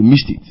you are. You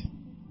missed it.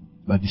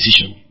 By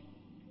decision.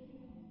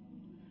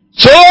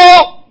 So,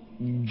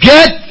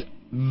 get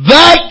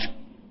that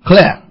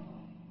clear.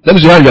 Let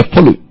me see how you are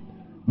following.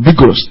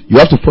 Vigorous. You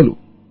have to follow.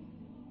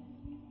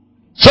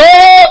 So,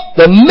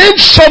 the main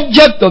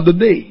subject of the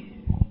day,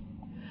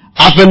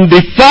 I've been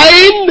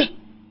defined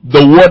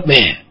the word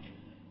man.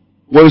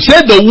 When we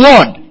say the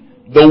word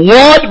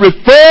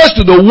refers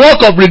to the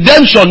work of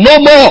redemption, no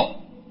more.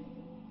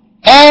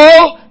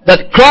 All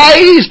that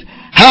Christ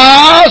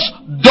has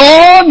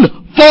done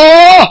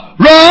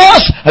for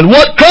us, and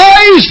what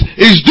Christ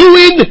is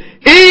doing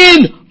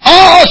in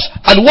us,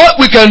 and what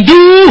we can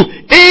do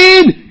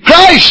in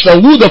Christ,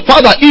 and who the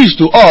Father is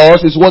to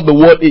us, is what the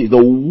word is. The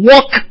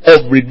work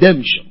of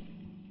redemption.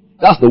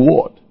 That's the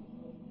word.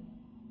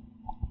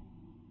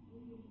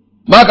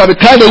 Mark can be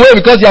carried away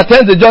because he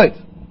attends the joint.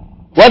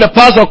 When the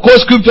pastor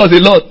quotes scriptures a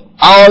lot,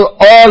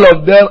 all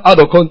of them out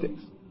of context.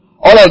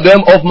 All of them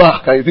off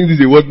mark. And you think this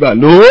is a word man.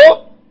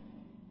 No.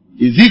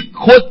 Is he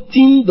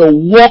quoting the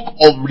work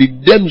of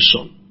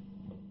redemption?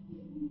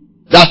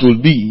 That will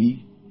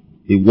be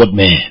a word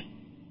man.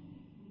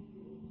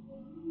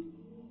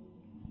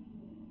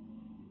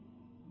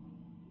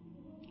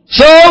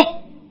 So,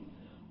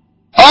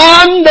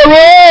 on the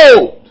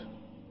road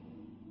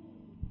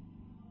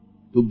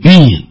to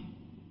being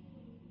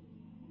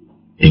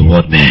a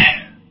word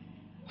man.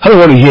 How do you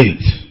want to hear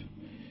it?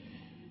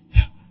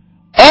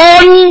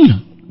 On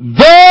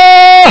the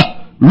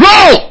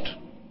road.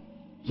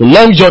 It's a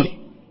long journey.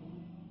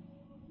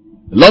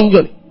 A long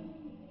journey.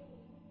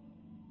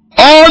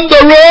 On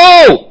the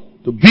road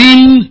to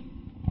being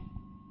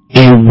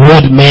a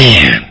word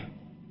man.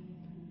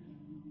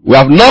 We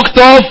have knocked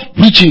off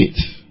preaching it.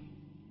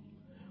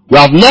 We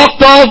have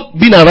knocked off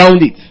being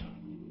around it.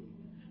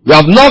 We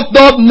have knocked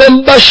off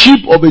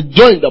membership of a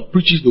joint that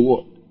preaches the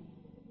word.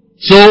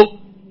 So,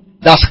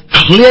 that's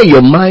clear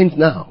your mind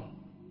now.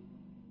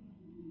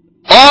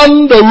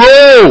 On the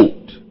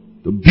road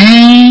to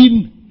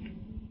being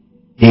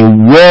a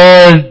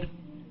word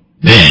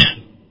man.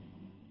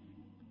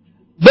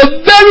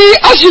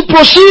 As you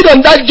proceed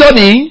on that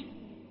journey,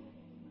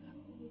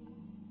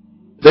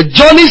 the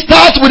journey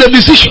starts with a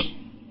decision.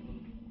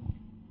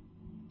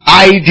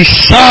 I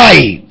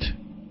decide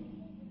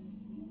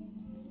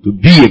to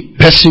be a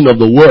person of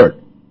the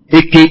word,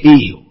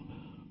 aka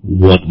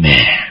word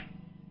man.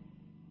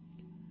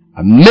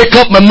 I make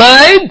up my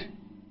mind,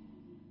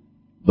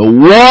 the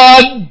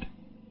word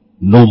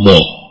no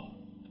more.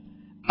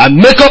 I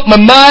make up my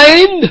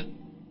mind,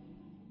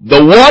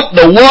 the word,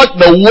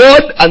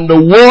 and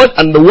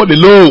the word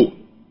alone.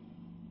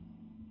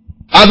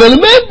 I will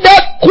make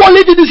that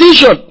quality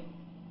decision.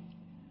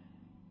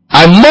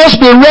 I must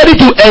be ready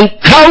to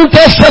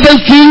encounter certain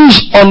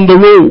things on the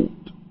road.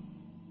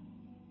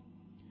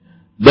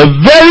 The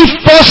very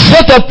first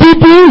set of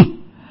people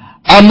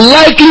I'm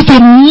likely to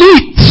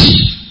meet,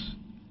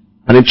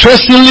 and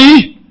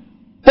interestingly,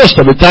 most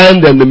of the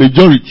time they're the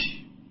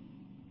majority,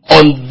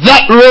 on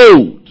that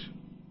road,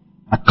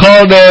 I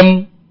call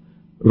them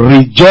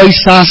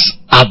rejoicers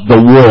at the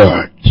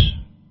word.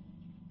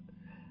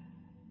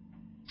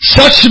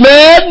 Such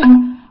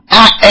men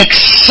are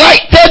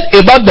excited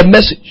about the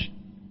message.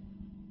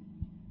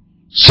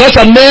 Such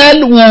a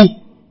man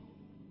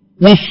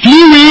who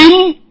flew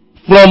in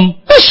from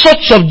all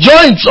sorts of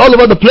joints all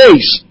over the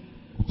place.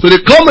 So they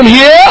come in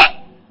here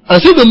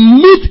and seem to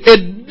meet a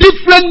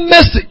different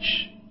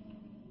message.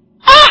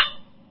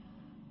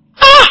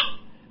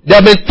 They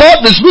have been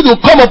taught the Spirit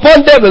will come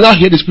upon them, and now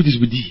here the Spirit is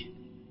with thee.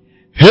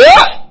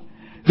 Here,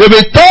 they have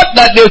been taught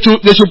that they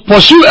should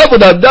pursue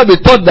heaven, and they have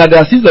been taught that they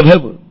are seeds of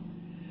heaven.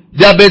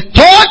 They have been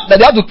taught that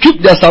they have to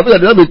keep their salvation,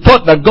 and they have been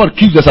taught that God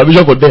keeps their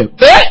salvation for them.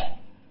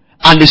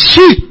 And the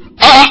seed,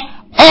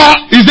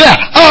 is there.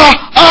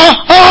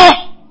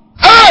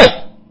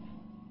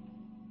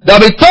 They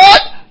have been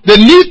taught they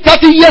need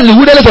 30 years in the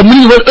wilderness of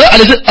ministry, and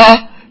they say,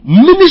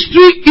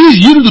 ministry is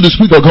yielding to the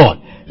Spirit of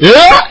God.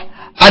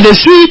 And they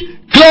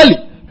see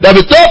clearly. They have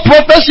been taught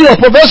prophecy or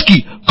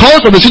prophecy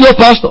comes from the senior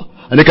pastor,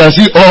 and they can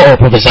see,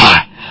 prophesy.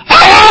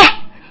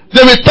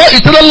 They have been taught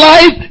eternal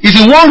life is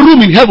in one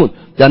room in heaven.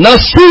 They are now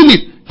seeing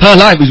it.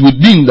 Eternal life is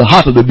within the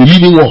heart of the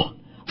believing one.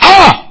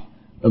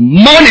 The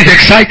man is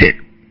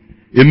excited.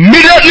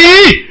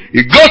 Immediately,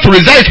 he goes to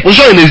reside his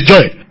position in his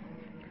joint.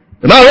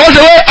 The man runs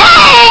away.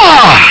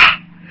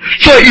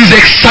 So he's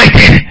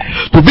excited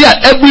to be at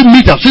every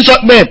meeting. I've seen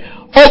such men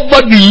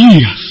over the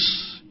years.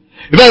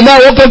 If a man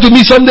walk up to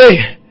me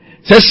someday,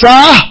 says,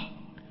 sir,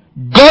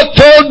 God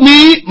told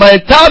me my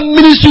entire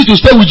ministry to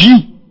stay with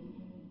you.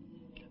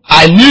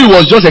 I knew he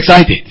was just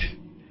excited.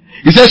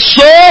 He said,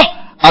 so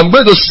I'm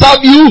going to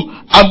serve you.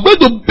 I'm going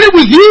to be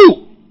with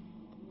you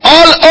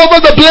all over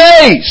the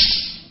place.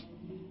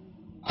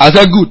 I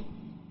said, good.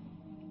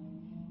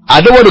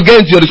 I don't want to get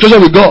into your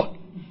discussion with God.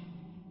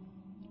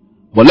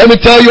 But let me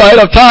tell you ahead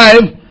of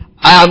time,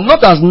 I am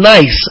not as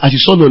nice as you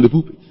saw me on the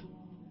pulpit.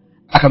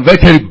 I am very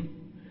terrible.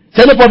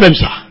 Say, no problem,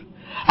 sir.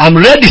 I'm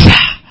ready, sir.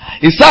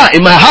 It's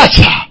in my heart,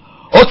 sir.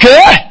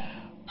 Okay?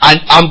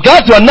 And I'm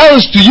glad to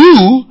announce to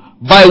you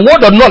by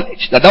word of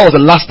knowledge that was the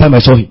last time I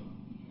saw him.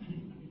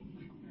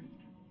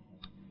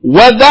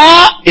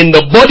 Whether in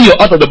the body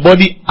or out of the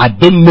body, I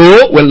don't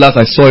know when last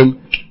I saw him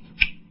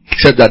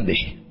except that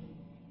day.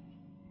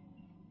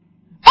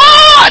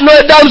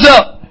 No,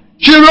 damsel.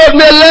 She wrote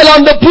me a letter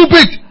on the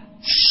pulpit.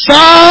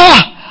 Sir,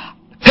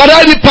 can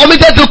I be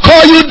permitted to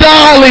call you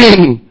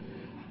darling?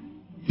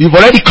 You've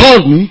already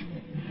called me.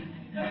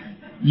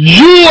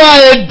 You are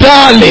a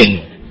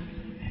darling.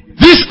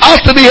 This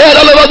has to be heard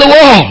all over the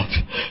world.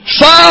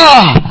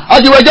 Sir,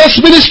 as you were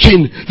just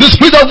ministering, the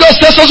Spirit of God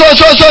says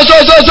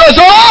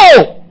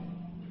so.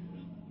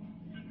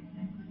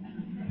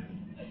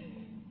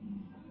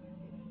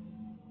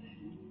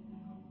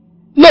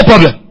 No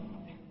problem.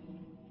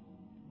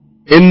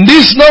 In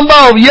this number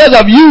of years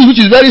I've used, which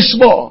is very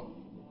small,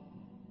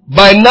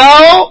 by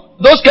now,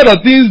 those kind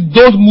of things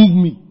don't move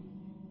me.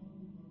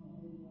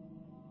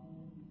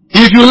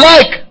 If you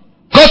like,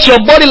 cut your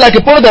body like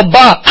a pot of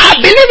bar. I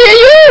believe in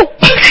you.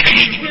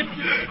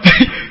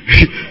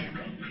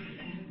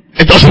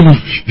 It doesn't move.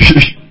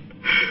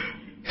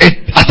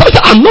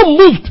 I'm not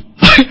moved.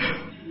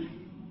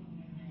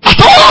 At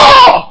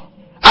all.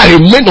 I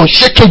remain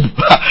unshakable.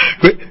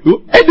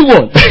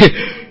 Anyone,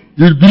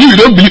 you believe, you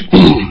don't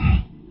believe.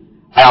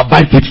 I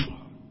abide faithful.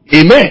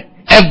 Amen.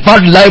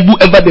 Ever reliable,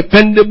 ever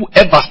dependable,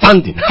 ever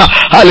standing.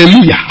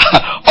 Hallelujah.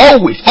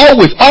 Always.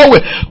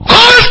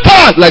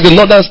 Constant like the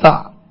northern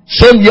star.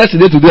 Same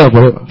yesterday, today, and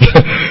forever.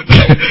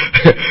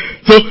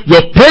 So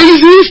your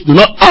praises do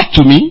not add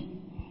to me.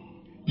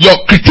 Your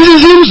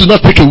criticisms do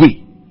not take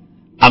away.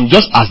 I'm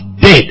just as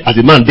dead as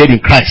a man dead in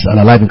Christ and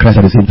alive in Christ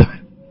at the same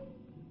time.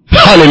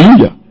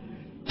 Hallelujah.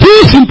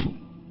 Too simple.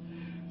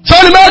 So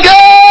the man,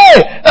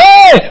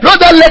 hey, wrote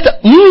that letter.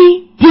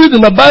 Put it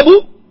in the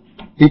Bible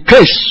in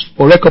case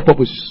for record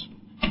purposes.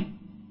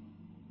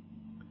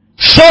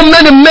 So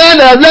many men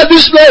have left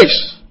this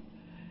place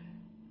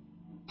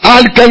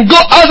and can go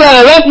out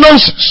and write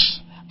nonsense.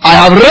 I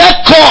have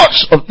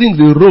records of things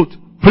they wrote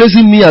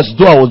praising me as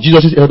though I was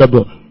Jesus' elder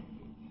brother.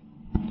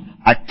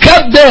 I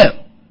kept them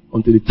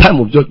until the time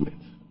of judgment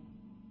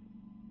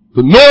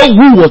to know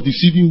who was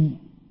deceiving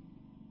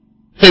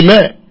who.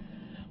 Amen.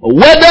 But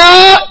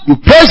whether you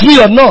praise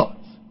me or not,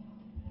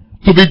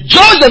 to be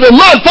judged of a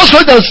man, 1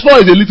 Corinthians 4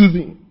 is a little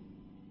thing.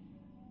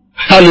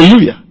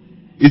 Hallelujah.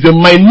 It's the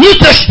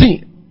minutest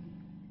thing.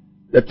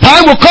 The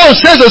time will come,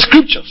 says the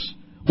scriptures,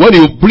 when he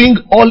will bring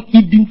all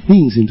hidden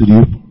things into the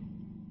open.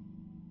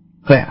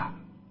 Clear.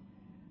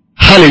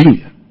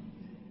 Hallelujah.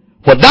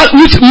 For that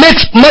which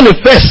makes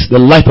manifest the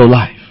light of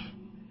life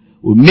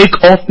will make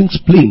all things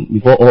plain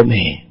before all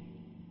men.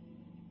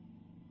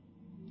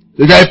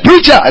 There's a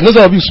preacher, I know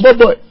some of you small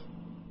boys.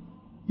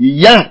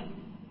 Yeah.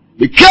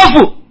 Be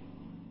careful.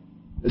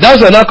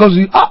 That's when that comes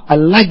to you. I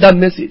like that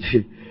message.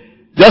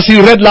 Just see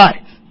red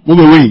light. Move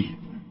away.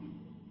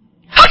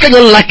 How can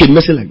you like a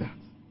message like that?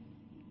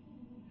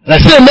 And I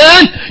say,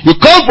 man, you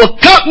come for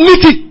camp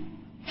meeting,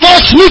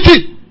 first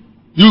meeting.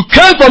 You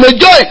came from a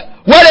joint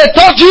where they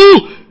taught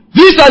you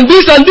this and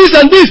this and this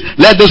and this.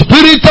 Let the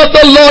Spirit of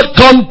the Lord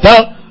come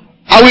down.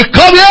 I will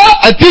come here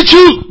and teach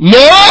you.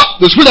 No,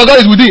 the Spirit of God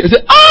is within. I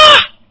say,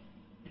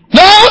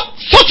 no,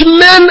 such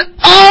men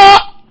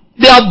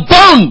they are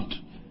bound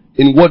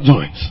in what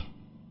joints.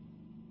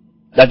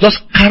 They are just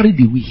carried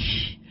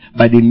away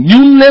by the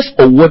newness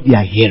of what they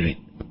are hearing.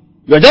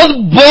 You are just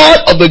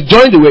bored of the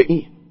joint they were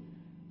in.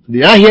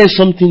 They are hearing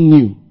something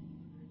new.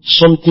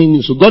 Something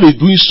new. So God is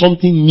doing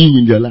something new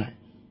in their life.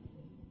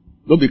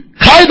 Don't be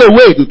carried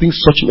away to think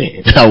such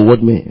men are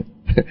what men.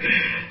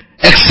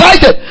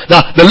 Excited.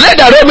 Now, the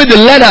letter wrote me the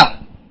letter.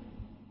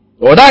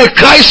 Or that a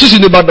crisis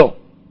in the battle.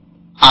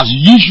 As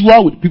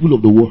usual with people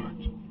of the world.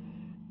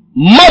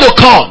 More to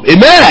come.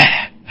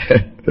 Amen.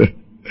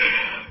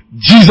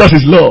 Jesus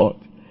is Lord.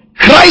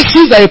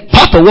 Crises are a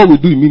part of what we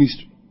do in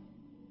ministry.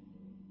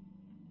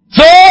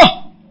 So,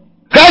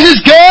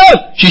 crisis came.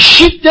 She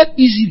shifted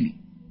easily.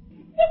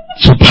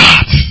 So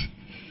bad.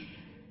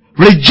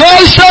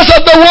 Rejoicers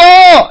of the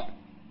world.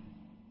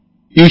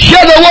 You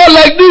hear the word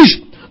like this.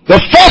 The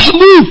first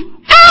move.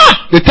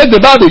 They take the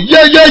Bible.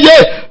 Yeah.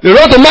 They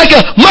wrote to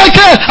Michael.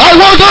 Michael, I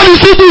want all the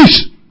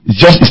CDs.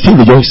 It's still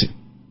rejoicing.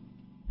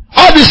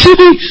 All the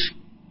CDs.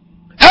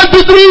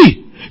 MP3.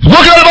 He's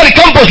walking all over the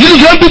campus. Listen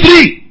to MP3.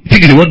 You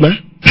think it's a word, man?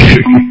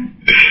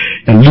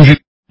 And lose it.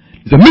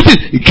 It's a meeting.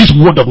 It gives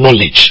word of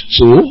knowledge.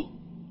 So,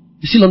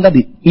 you're still under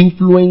the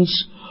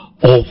influence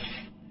of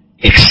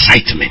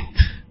excitement.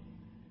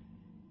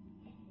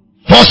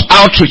 First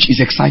outreach is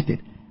excited.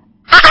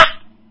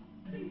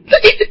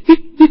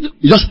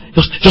 He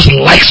just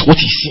likes what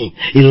he's seeing.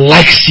 He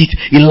likes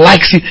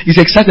it. He's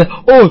excited.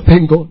 Oh,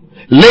 thank God.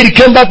 Lady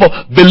came back for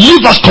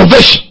believer's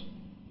conversion.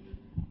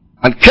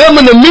 And came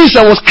in the midst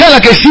and was kind of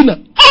like a sinner.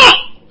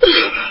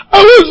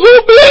 I was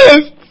so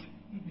blessed.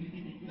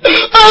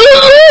 I was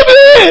so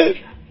blessed.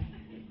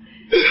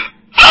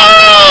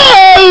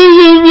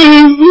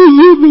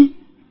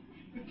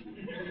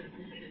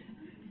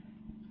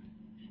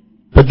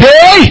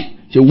 Today,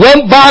 she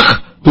went back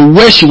to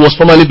where she was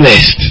formerly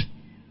blessed.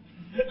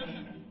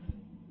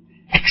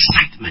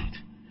 Excitement.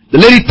 The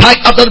lady tied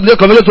after the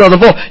conversion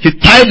 2004. She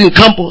tied in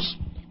campus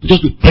to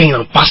just be praying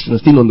and fasting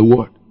and staying on the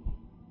word.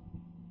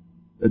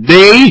 The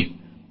day,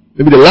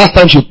 maybe the last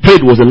time she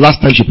prayed was the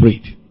last time she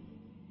prayed.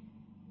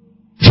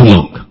 Too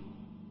long.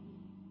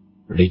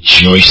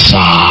 Rejoicer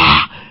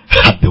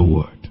at the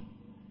word.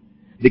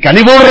 They can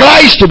even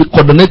rise to the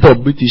coordinator of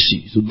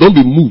BTC. So don't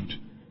be moved.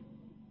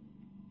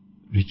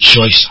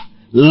 Rejoicer.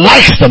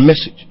 Likes the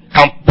message.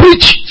 Can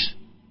preach it.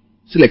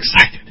 Still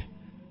excited.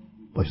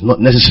 But it's not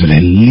necessarily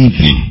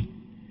living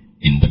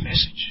in the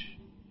message.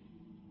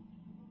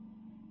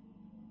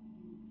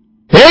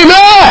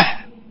 Amen.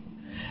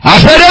 I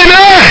said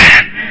amen.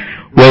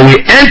 When we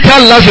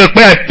entered last week,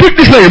 I picked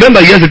this one,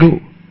 remember years ago.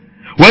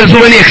 When so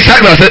many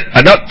excitement,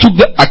 I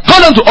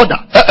called them to order.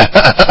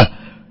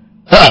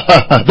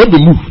 Don't be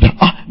moved.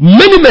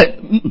 Many men.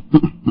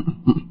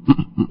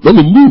 Don't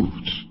be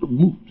moved.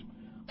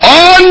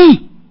 On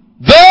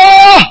the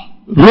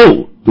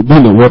road to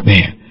bring the word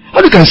there.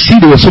 How you can see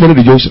there were so many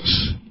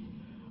rejoicers?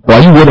 Or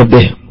are you one of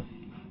them?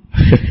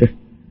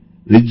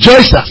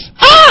 Rejoicers.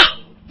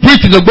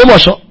 Preached in the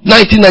Gomasho,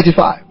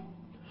 1995.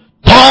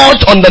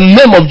 Taught on the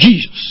name of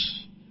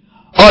Jesus.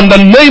 On the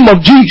name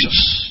of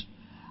Jesus.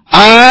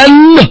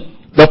 And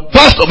the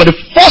pastor of the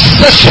first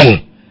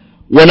session,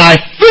 when I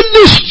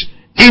finished,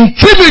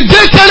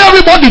 intimidated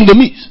everybody in the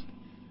midst.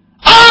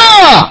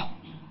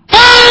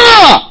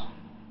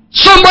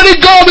 Somebody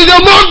go with the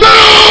mouth.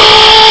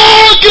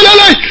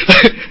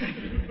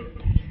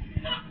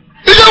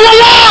 He said,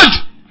 what?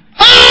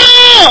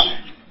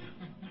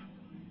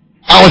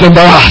 I was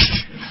embarrassed.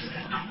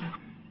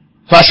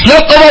 So I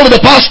slept over with the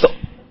pastor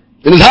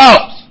in his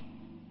house.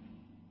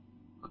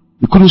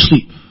 He couldn't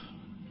sleep.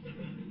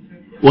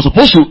 He was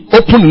supposed to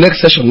open the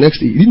next session next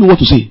day. He didn't know what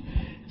to say.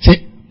 He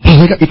said,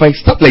 if I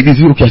start like this,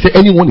 is it okay? I said,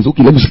 anyone is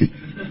okay, let me sleep.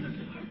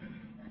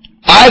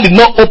 I did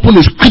not open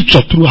the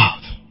scripture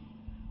throughout.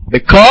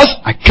 Because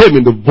I came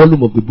in the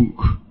volume of the book.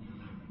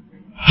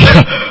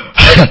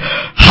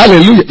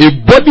 Hallelujah. A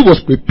body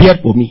was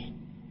prepared for me.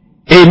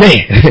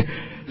 Amen.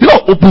 You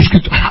don't open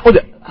scripture.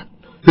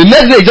 The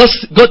next day I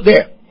just got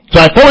there. So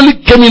I probably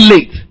came in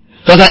late.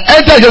 So as I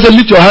entered, I just said,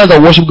 lift your hands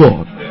and worship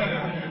God.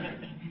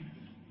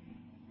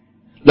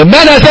 The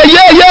man I said,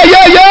 yeah.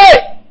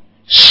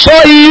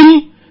 Saw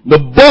him, the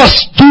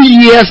boss, 2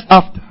 years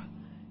after.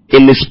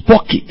 In his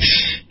pocket.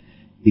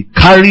 He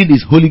carried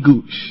his Holy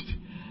Ghost.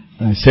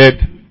 And I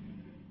said,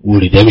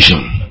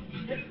 redemption.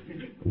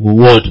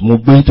 What?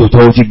 Moving to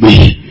authority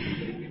be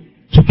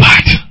too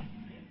bad.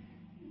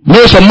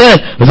 There's a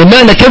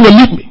man that came to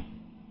meet me.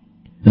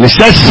 And he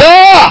said,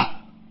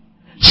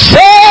 Sir,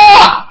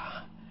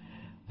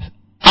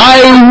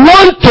 I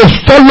want to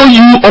follow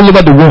you all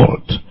over the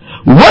world.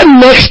 When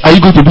next are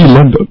you going to be in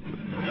London?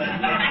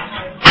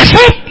 I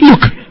said,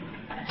 look,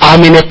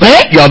 I'm in a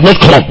bed, you have not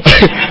come.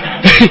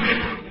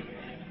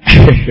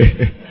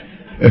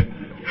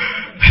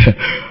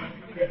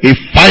 He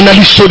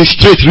finally showed it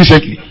straight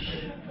recently.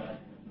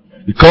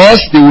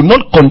 Because they will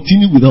not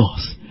continue with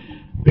us.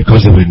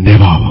 Because they will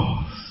never have us.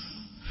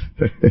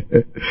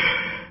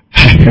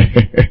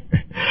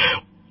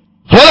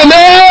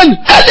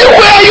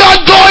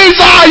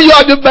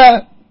 the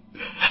man.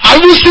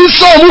 Have you seen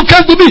some who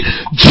came to me?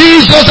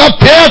 Jesus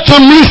appeared to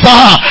me,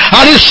 sir,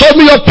 and he showed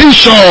me your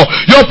picture.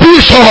 Your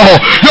picture.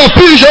 Your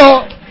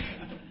picture.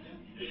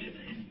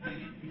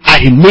 I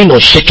remain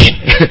unshaken.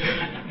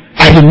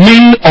 I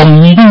remain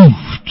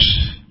unmoved.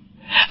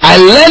 I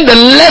learned the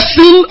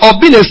lesson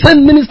of being a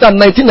saint minister in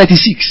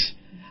 1996.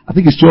 I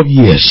think it's 12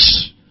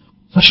 years.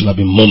 So I should have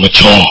been more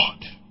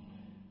matured.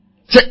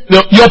 Say,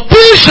 your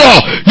picture,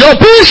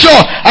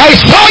 I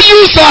saw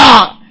you,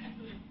 sir.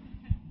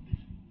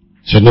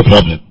 So no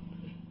problem.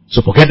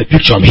 So forget the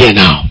picture, I'm here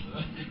now.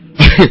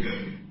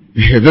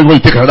 Then we'll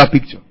take another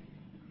picture.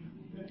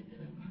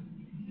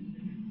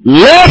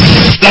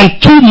 Less than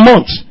 2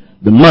 months,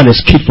 the man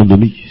escaped from the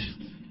mist.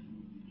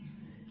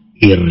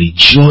 A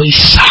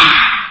rejoicer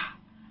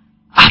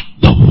at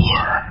the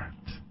word.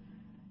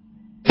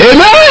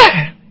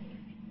 Amen.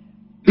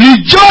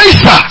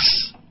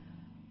 Rejoicers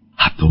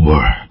at the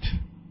word.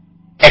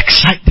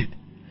 Excited.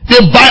 They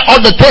buy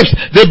all the tapes.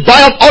 They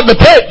buy up all the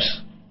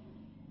tapes.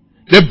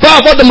 They buy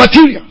up all the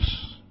materials.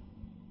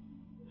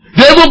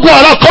 They even go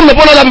around, come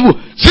upon other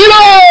people.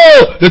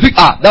 Zero! They think,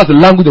 that's the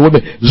language of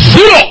women.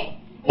 Zero!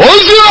 Oh,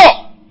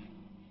 zero!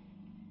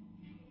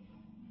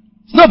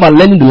 It's not about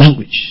learning the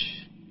language.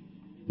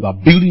 It's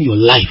about building your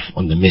life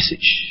on the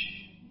message.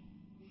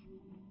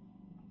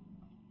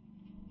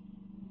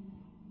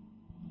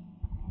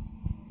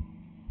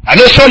 I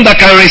know some that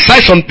can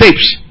recite some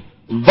tapes.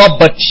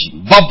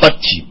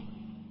 Verbatim.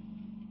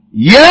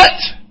 Yet,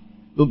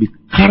 they'll be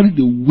carried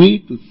away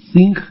to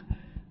think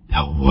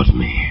they're word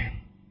man.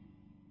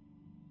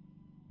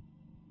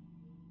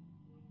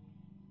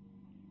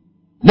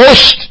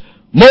 Most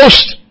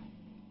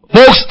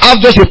folks have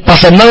just a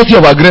personality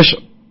of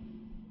aggression.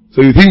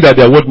 So you think that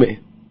they're word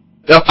men.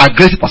 They have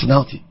aggressive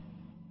personality.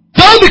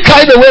 Don't be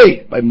carried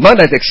away by a man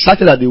that is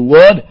excited at the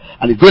word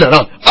and is going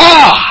around.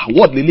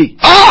 Word lily.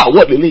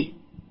 Word lily.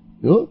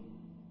 You know?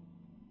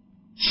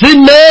 See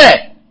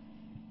me.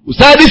 We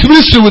started this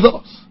ministry with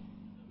us.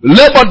 We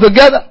labored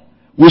together.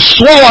 We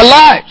swore our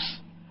lives.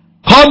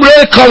 Come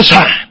rain, come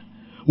shine.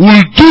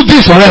 We'll do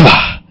this forever.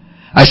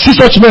 I see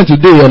such men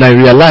today and I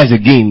realize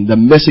again the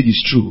message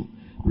is true.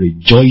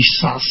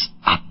 Rejoicers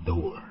at the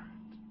word.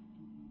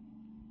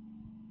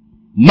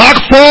 Mark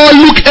 4,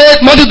 Luke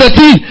 8, Matthew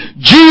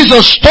 13.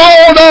 Jesus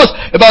told us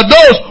about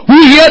those who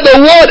hear the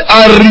word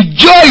and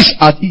rejoice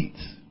at it.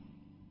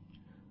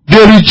 They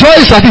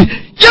rejoice at it.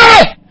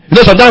 Yeah! You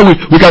know, sometimes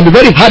we can be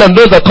very hard on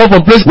those that come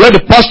from places where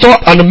the pastor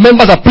and the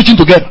members are preaching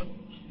together.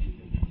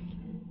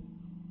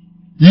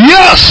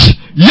 Yes!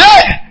 Yeah!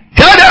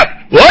 Tell them!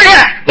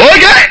 Okay!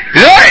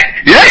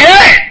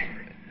 Yeah!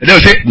 And they'll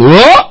say,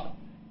 no!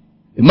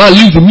 The man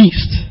leaves the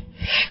mist.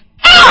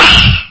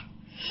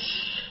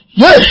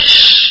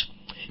 Yes!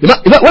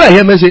 When I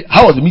hear men say,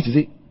 how was the meeting?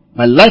 Say,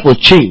 my life was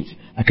changed.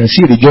 I can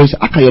see rejoicing.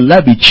 How can your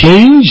life be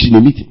changed in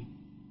a meeting?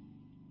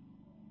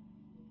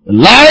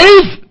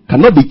 Life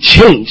cannot be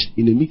changed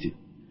in a meeting.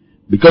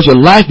 Because your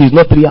life is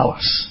not 3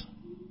 hours.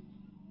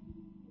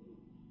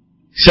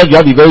 Except you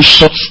have a very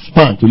short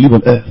span to live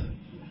on earth.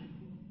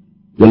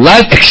 Your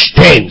life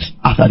extends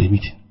after the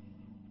meeting.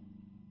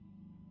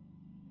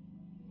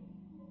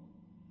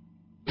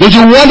 Don't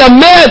you want a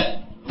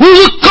man who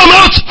will come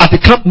out at the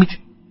camp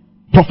meeting,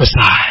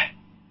 prophesy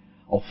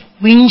of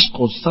things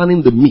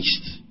concerning the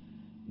mist?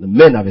 The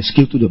men have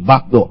escaped to the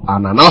back door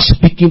and are now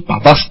speaking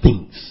perverse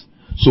things.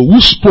 So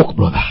who spoke,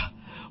 brother?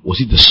 Was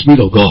it the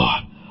Spirit of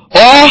God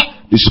or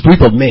the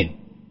spirit of men?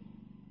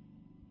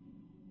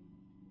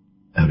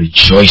 A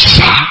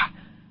rejoicer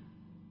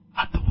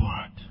at the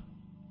word.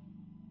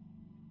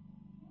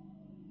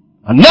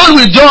 And not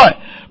with joy.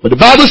 But the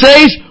Bible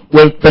says,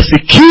 when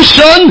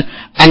persecution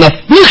and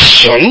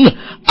affliction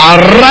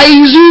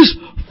arises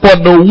for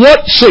the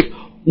word's sake,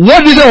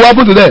 what is it will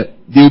happen to them?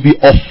 They will be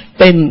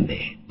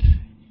offended.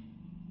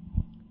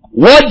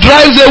 What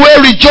drives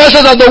away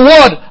rejoicers at the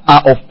word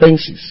are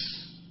offenses.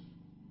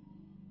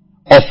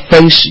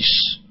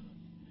 Offenses.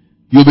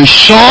 You'll be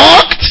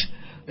shocked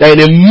that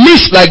in a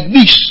midst like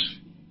this,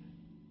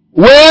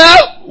 where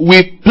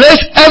we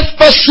place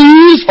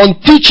emphasis on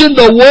teaching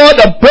the word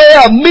and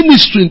prayer and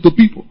ministering to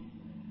people,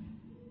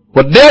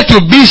 for there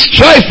to be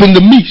strife in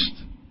the midst.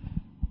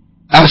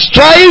 And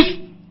strife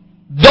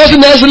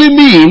doesn't necessarily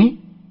mean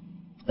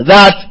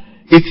that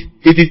it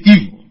is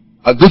evil.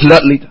 I'll go to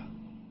that later.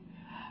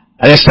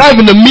 And there's strife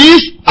in the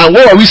midst, and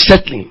what are we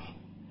settling?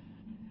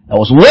 That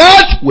was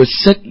what we're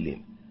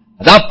settling.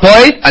 At that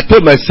point, I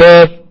told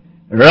myself,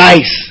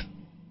 rise.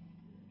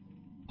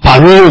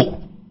 Paro.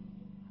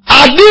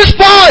 At this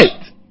point,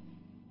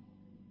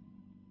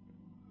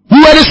 we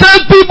were the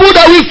same people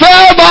that we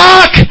fell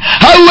back,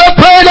 and we were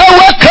praying, and we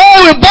were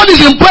crying with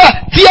bodies in prayer,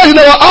 tears in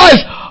our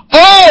eyes.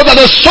 Oh, that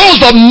the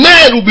souls of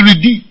men will be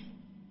redeemed.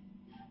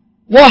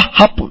 What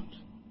happened?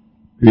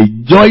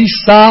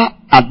 Rejoicer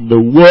at the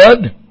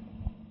word.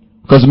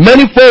 Because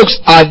many folks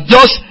are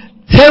just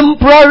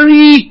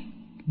temporary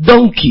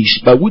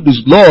donkeys by which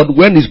the Lord,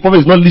 when his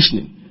prophet is not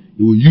listening,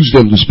 he will use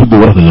them to speak the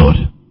word of the Lord.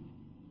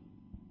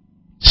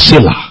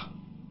 Selah.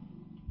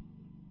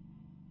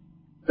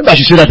 Maybe I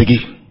should say that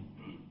again.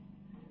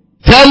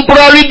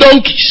 temporary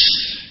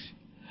donkeys,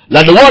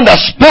 like the one that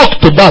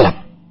spoke to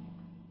Balaam.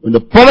 When the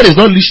prophet is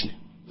not listening,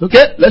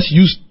 okay, let's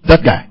use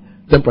that guy.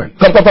 Temporary.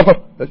 Come.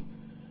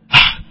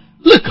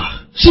 Look,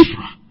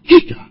 Sifra,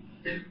 Hika.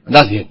 And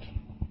that's it.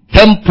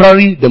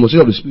 Temporary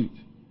demonstration of the Spirit.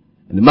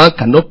 And the man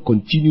cannot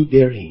continue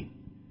therein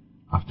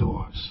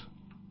afterwards.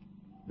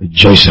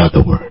 Rejoice at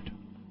the word.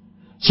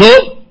 So,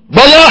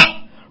 brother,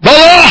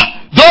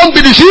 don't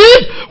be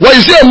deceived when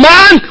you see a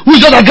man who's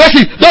just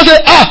aggressive. Don't say,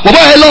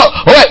 hello,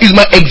 is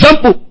my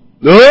example.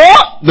 No.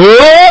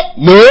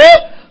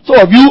 Some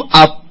of you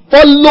have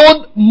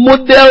followed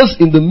models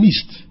in the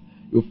midst.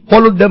 You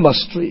followed them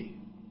astray.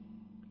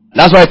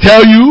 That's why I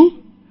tell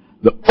you,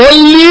 the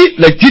only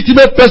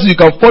legitimate person you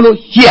can follow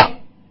here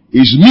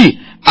is me.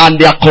 And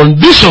there are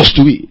conditions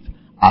to it.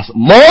 As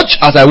much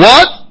as I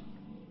want.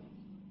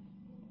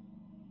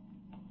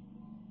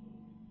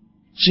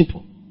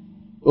 Simple.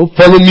 Don't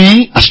follow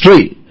me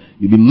astray.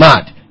 You'll be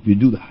mad if you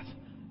do that.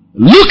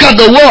 Look at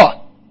the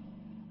word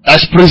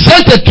that's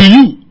presented to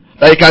you,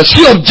 that you can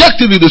see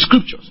objectively the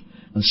scriptures,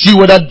 and see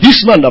whether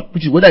this man that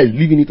preaches, whether he's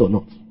living it or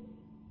not.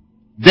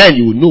 Then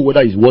you will know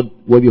whether he's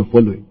worthy of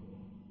following.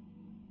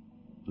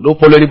 So don't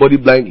follow anybody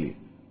blindly.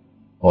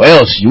 Or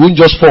else you won't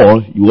just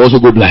fall, you will also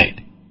go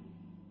blind.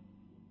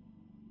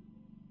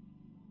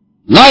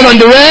 Live on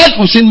the red,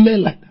 we've seen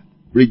men like that.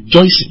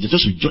 Rejoicing. They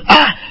just rejoice.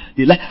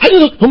 They like, how do you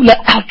know? Some like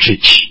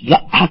outreach.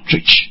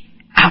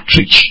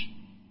 Outreach.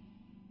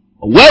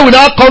 Where will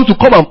now come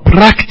and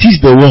practice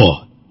the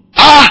word?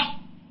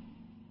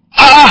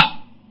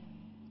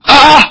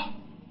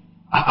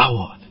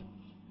 What?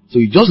 So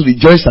you just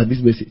rejoice at this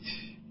message.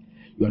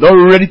 You are not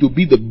ready to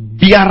be the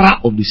bearer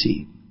of the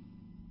same.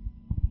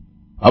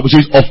 Bible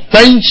says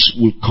offense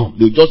will come.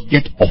 They'll just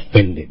get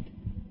offended.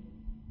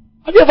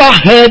 Have you ever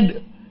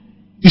heard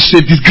it's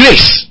a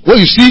disgrace when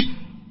you see,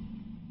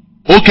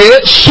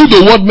 sue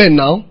the word men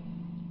now,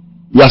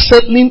 you are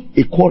settling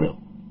a quarrel.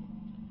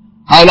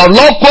 I will have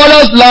loved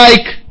quarrels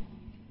like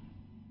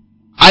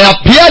I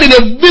appeared in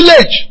a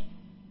village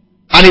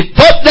and he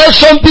taught them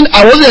something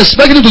I wasn't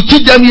expecting to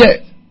teach them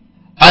yet.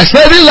 I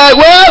said it like,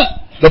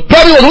 the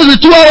problem was supposed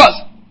to be 2 hours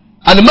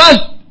and the man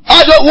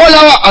had 1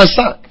 hour and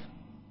sank.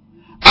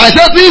 I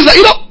said things that,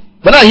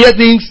 when I hear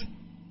things,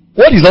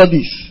 what is all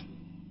this?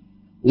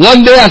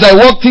 One day as I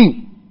walked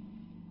in,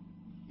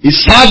 he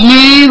served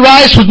me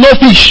rice with no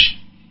fish.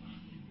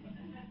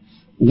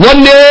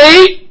 One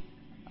day,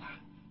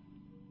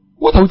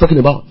 what are we talking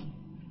about?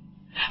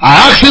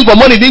 I asked him for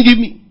money, he didn't give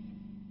me.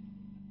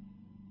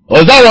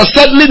 Or that was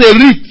settling a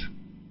rift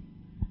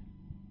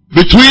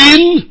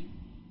between,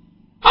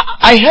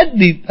 I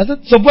said,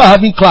 some people are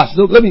having class,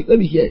 so let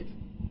me hear it.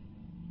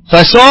 So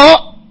I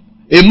saw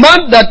a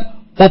man that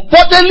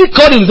purportedly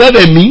called himself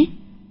a me,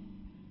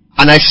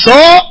 and I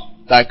saw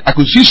that I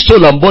could see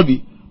soul and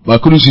body, but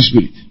I couldn't see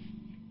spirit.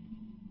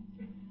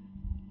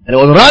 And I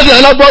was ranting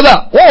another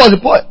brother. What was the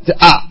point? He said,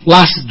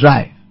 flash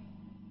drive.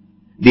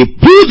 They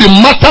pulled the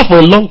matter for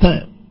a long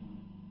time.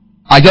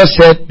 I just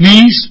said,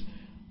 please,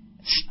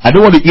 I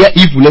don't want to hear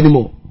evil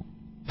anymore.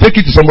 Take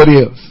it to somebody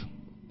else.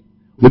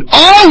 With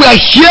all we are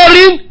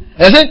hearing,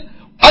 I said,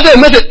 after the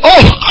message,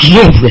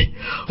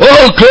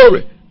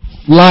 glory.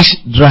 Flash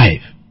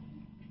drive.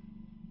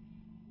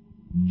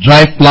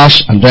 Drive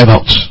flash and drive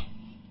out.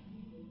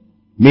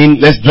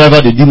 Let's drive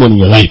out the demon in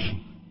your life.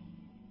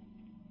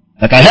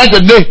 Like I heard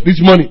today, this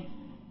morning,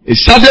 a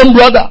certain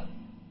brother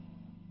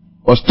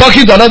was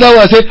talking to another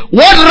one and said,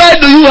 what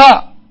right do you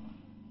have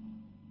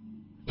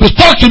to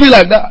talk to me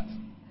like that?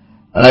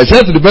 And I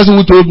said to the person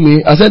who told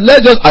me, I said,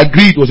 let's just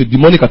agree it was a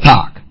demonic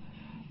attack.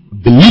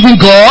 Believing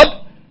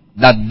God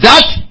that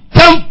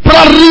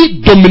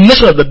temporary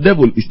domination of the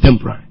devil is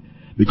temporary.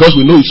 Because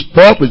we know his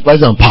power,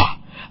 principality and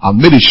power. And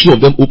made a show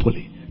of them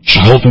openly,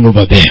 triumphing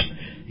over them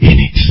in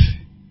it.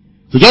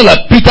 So just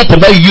like Peter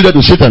provided you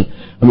to Satan,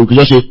 and we could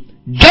just say,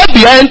 get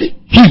behind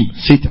him,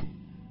 Satan.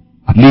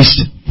 At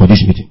least for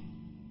this meeting.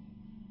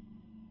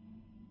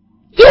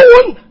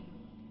 You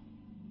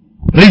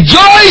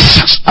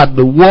rejoice at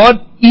the word,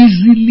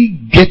 easily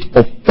get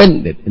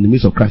offended in the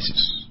midst of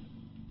crisis.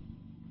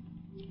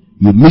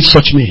 You meet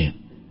such men,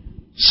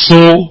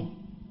 so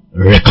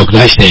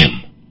recognize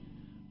them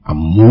and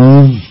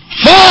move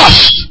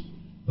fast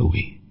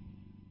away.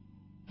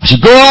 As you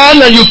go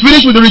on and you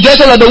finish with the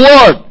rejection of the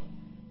word,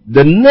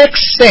 the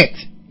next set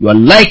you are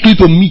likely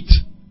to meet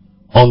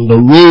on the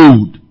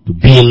road to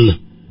being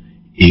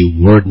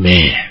a word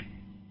man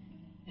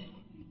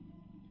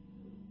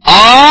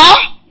are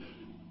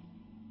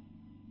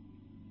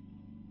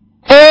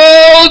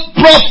old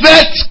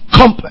prophet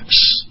complex.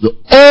 The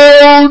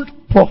old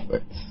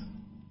prophet.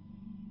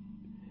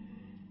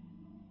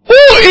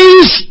 Who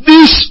is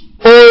this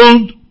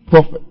old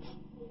prophet?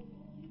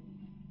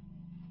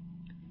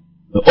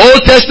 The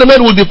Old Testament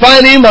will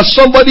define him as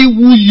somebody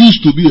who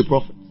used to be a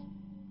prophet.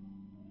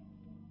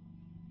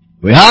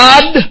 We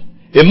had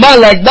a man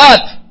like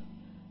that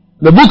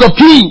in the book of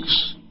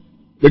Kings.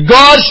 The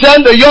God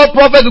sent a young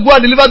prophet to go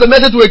and deliver the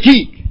message to a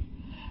king.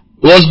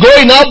 He was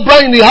going out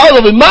in the house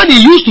of a man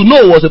he used to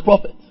know was a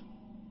prophet.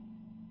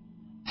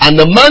 And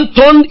the man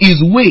turned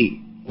his way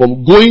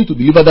from going to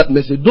deliver that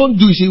message. Don't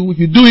do it. See, if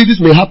you do it,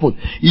 this may happen.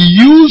 He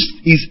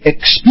used his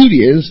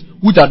experience,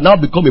 which had now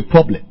become a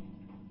problem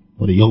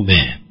for the young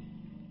man.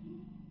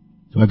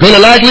 So we're going to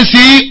likely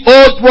see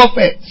old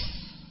prophets.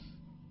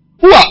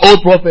 Who are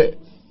old prophets?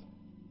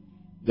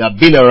 They have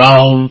been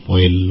around for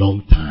a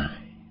long time.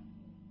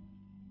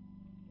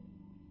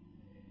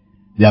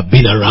 They have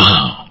been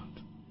around.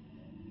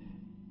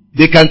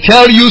 They can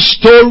tell you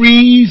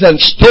stories and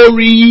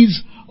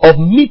stories of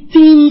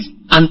meetings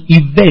and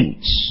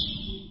events.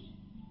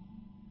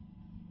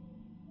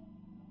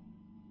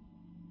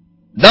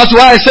 That's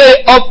why I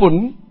say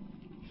often,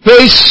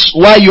 face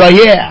why you are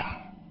here.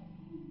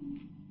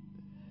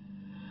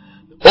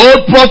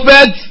 Old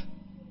prophet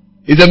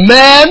is a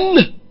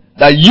man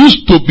that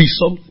used to be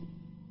something.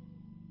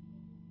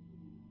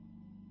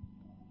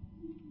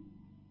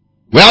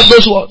 We have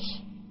those words.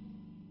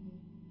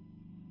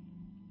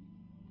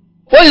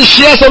 When you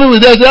share something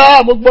with them,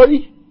 say, but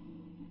buddy,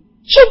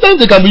 sometimes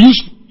they can be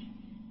useful.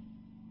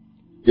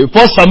 In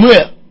 1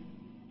 Samuel,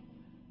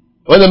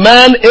 when the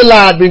man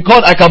Eli had been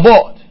called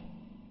Ichabod,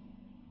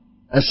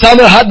 and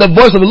Samuel had the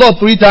voice of the Lord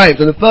 3 times,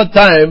 and the 3rd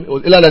time, it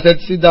was Eli that said,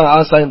 sit down and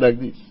answer him like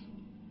this.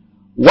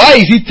 Why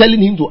is he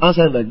telling him to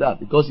answer him like that?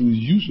 Because he was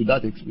used to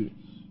that experience.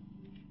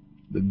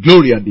 The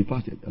glory had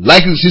departed. I'd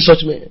like to see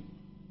such men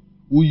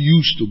who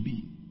used to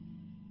be.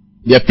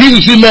 There are people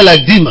who see men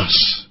like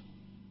Demas,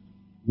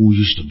 who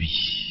used to be.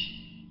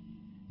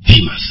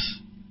 Demas.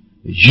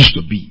 They used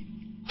to be.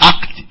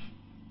 Active.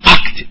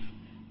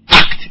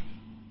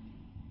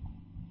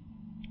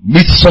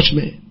 Meet such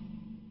men.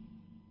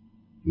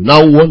 You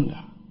now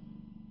wonder,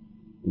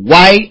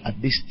 why are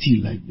they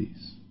still like this?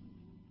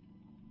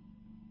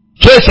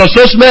 Traits of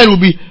such men will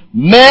be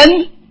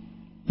men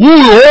who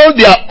will hold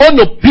their own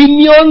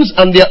opinions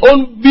and their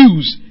own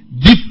views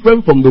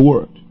different from the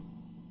word.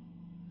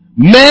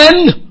 Men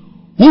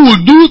who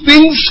will do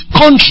things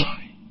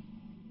contrary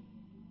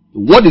to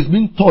what is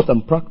being taught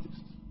and practiced.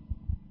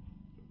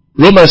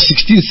 Romans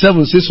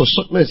 16:7 says, for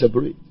such men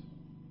separate.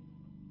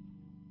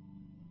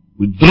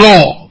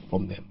 Withdraw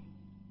from them.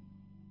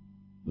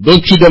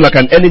 Don't treat them like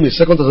an enemy.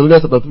 2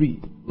 Thessalonians 3.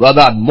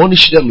 Rather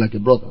admonish them like a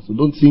brother. So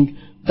don't think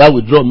that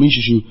withdrawal means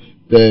you should,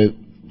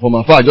 from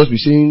afar, just be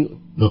saying,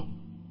 no.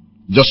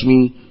 Just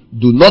mean,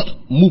 do not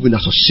move in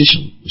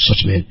association with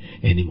such men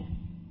anymore.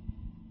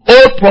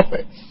 Old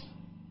prophets.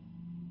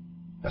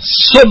 There's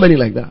so many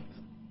like that.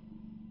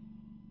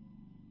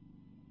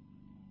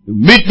 You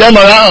meet them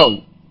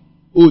around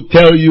who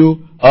tell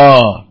you,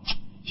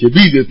 should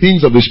be the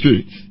things of the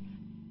Spirit.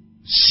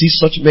 See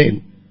such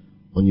men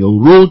on your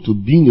road to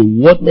being a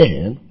word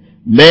man,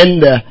 men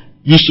that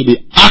used to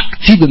be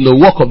active in the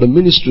work of the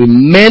ministry,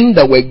 men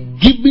that were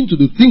given to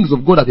the things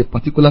of God at a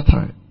particular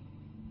time.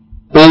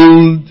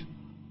 Old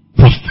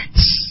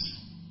prophets.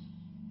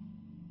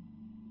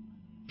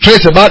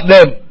 Traits about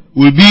them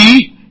will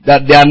be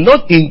that they are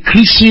not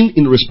increasing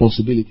in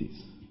responsibilities.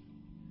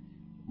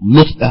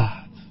 Note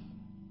that.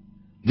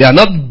 They are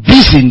not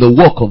busy in the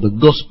work of the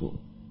gospel.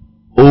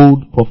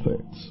 Old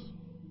prophets.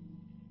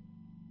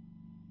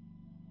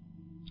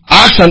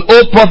 Ask an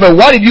old prophet,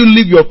 why did you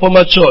leave your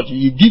former church?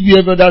 He give you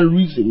every other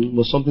reason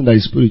for something that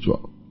is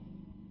spiritual.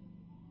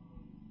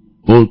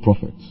 Old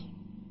prophet.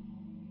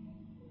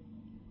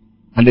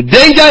 And the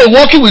danger in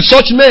working with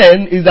such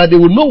men is that they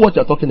will know what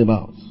you are talking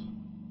about.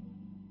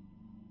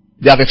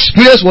 They have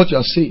experienced what you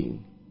are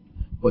saying,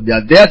 but they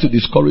are there to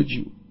discourage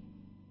you.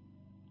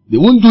 They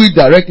won't do it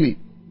directly.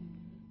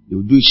 They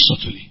will do it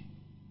subtly.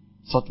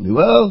 Subtly.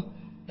 Well,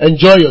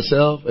 enjoy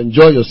yourself.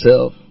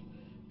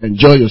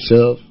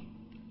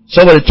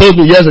 Somebody told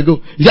me years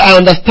ago, he said, I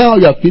understand how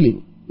you are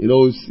feeling. You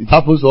know, it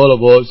happens to all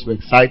of us. We're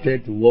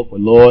excited to work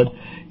with the Lord.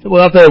 He said,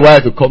 well, after a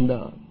while to come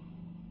down.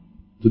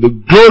 To the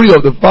glory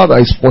of the Father,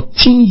 it's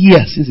 14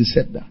 years since he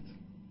said that.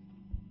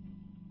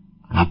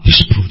 I have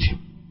disproved him.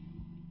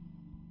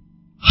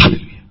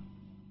 Hallelujah.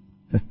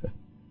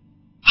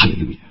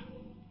 Hallelujah.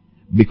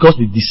 Because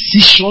the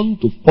decision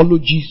to follow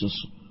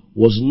Jesus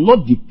was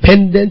not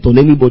dependent on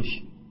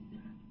anybody.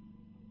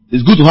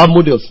 It's good to have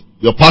models.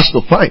 Your pastor,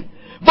 fine.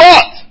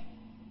 But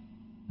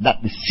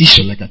that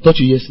decision, like I taught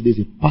you yesterday, is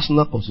a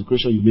personal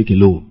consecration you make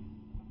alone.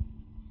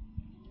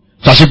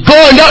 So as you go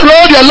on that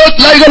road, you're not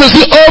like going to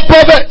see all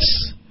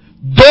prophets.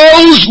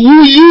 Those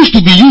who used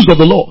to be used of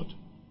the Lord.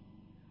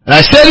 And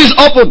I say this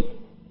often.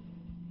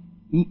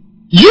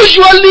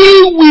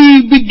 Usually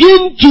we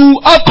begin to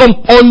have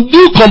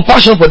undue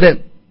compassion for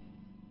them.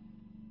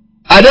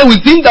 And then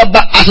we think that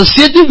by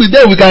associating with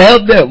them, we can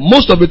help them.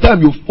 Most of the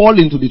time you fall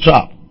into the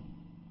trap.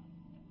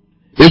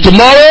 If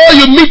tomorrow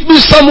you meet me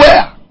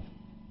somewhere,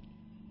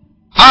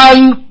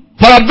 and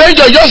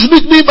peradventure just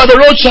meet me by the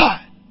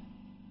roadside,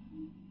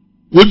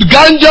 with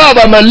ganja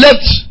by my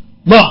left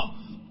mouth,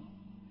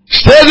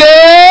 stay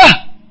there,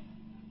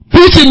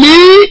 pity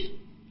me,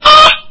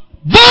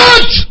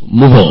 but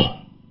move on.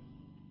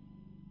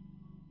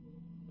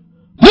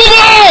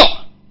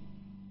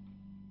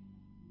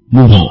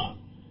 Move on.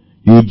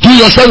 You do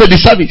yourself a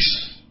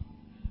disservice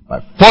by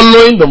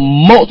following the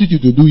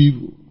multitude to do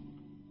evil.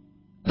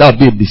 That would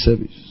be a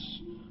disservice.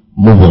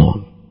 Move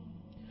on.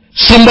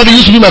 Somebody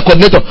used to be my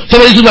coordinator.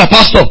 Somebody used to be my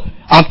pastor.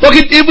 I'm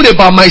talking even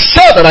about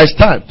myself that I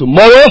stand.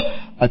 Tomorrow,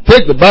 I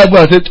take the Bible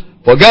and I say,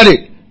 forget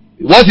it.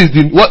 What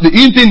the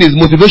in thing is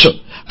motivation.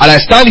 And I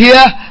stand here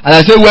and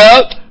I say,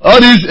 well, all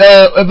this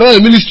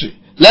ministry.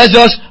 Let's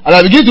just, and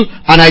I begin to,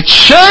 and I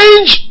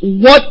change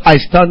what I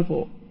stand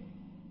for.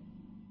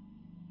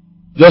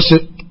 Just say,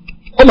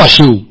 oh my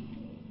shoe.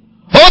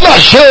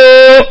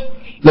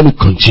 Let me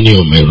continue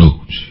on my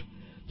road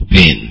to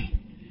being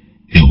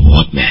a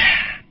word man.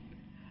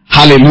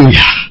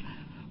 Hallelujah.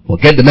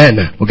 Forget the man.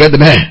 Forget the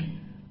man.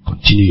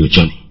 Continue your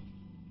journey.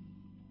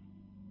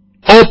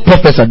 All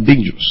prophets are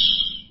dangerous.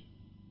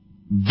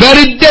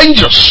 Very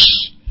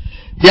dangerous.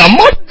 They are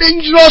more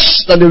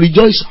dangerous than the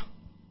rejoicer.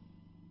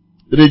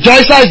 The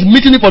rejoicer is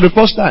meeting it for the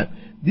first time.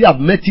 They have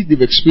met it,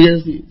 they've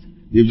experienced it.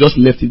 They've just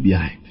left it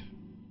behind.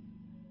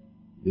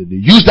 They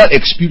use that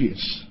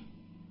experience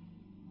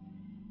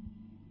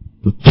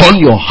to turn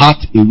your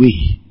heart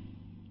away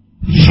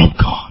from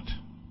God.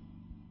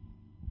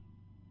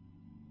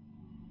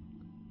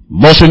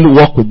 Mustn't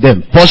walk with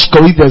them. 1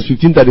 Corinthians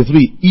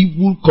 15:33.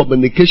 Evil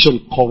communication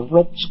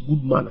corrupts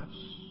good manners.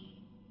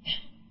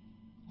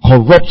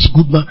 Corrupts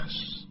good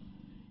manners.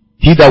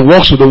 He that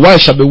walks with the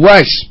wise shall be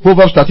wise.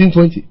 Proverbs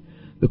 13:20.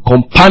 The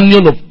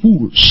companion of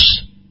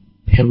fools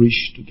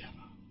perish together.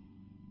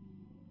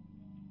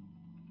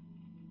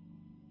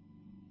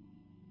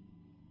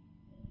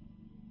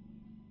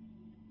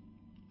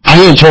 Are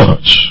you in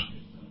church?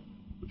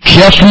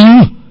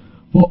 Careful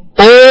for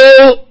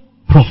all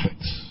prophets.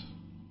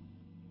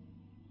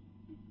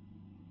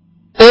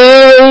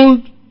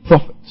 Old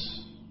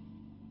prophets.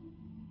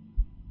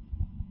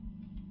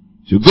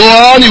 If you go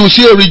on, you will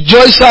see a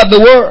rejoicer at the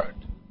word.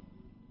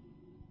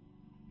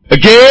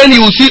 Again,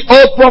 you will see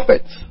old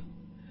prophets.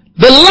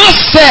 The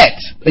last set,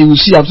 and you will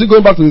see, I'm still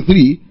going back to the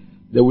 3,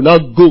 they will now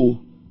go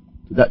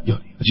to that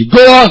journey. As you go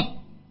on,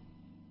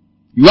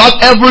 you have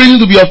every reason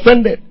to be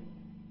offended.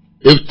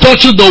 If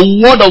touching the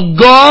word of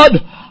God,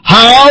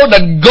 how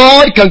that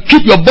God can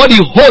keep your body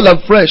whole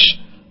and fresh,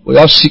 but you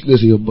have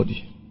sickness in your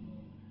body.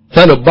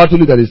 Trying to battle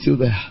it and it's still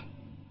there.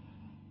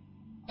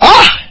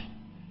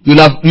 You'll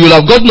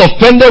have gotten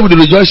offended with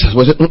the rejoicers.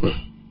 But say,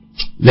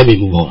 let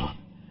me move on.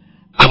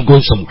 I'm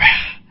going somewhere.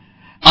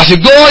 As you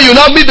go on, you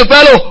now meet the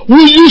fellow who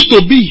used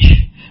to be.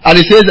 And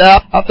he says,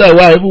 after a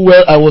while,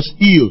 everywhere I was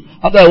ill.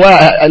 After a while,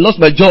 I lost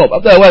my job.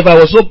 After a while, I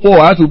was so poor,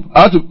 I had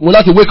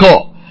to wake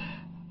up.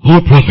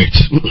 Oh, prophet,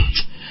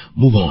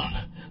 move on.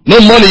 No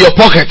money in your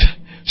pocket.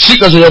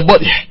 Sickness in your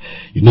body.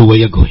 You know where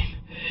you're going.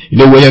 You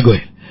know where you're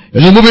going.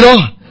 And you're moving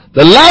on.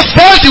 The last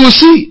part you will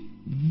see,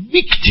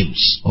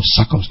 victims of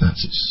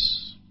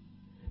circumstances.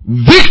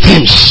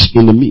 Victims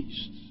in the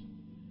midst.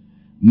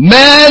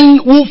 Men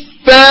who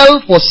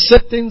fell for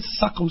certain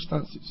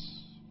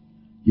circumstances.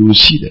 You will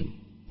see them.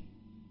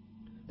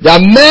 There are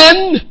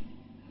men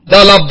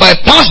that will have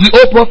bypassed the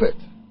old prophet.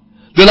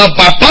 They will have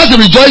bypassed the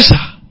rejoicer.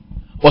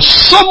 But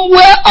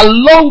somewhere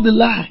along the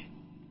line,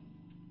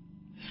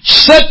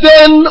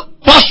 certain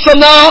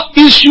personal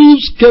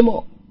issues came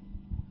up.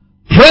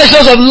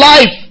 Pressures of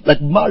life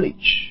like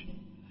marriage.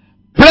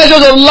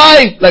 Pressures of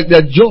life like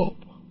their job.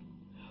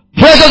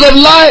 Pressures of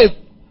life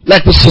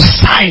like the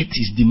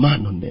society's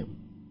demand on them.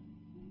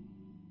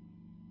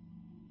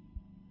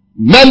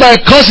 Remember, a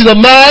cousin of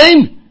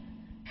mine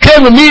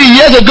came to me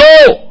years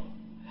ago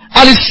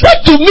and he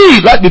said to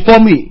me right before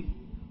me,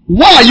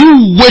 why are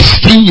you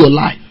wasting your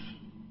life?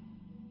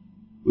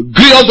 We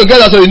grew up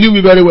together, so he knew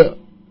me very well.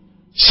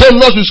 Same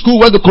nursery school,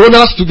 went to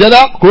Corona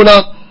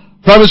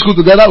primary school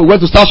together, we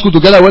went to staff school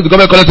together, we went to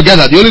government college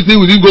together. The only thing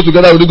we didn't go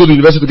together, we didn't go to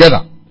university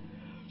together.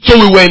 So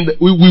we were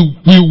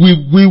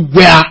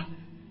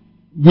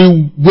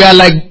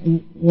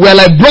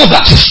like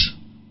brothers.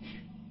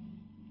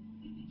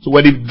 So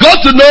when he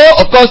got to know,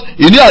 of course,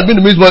 he knew I'd been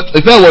in the midst, but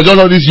if I was just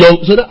all this young,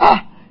 so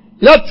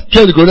he had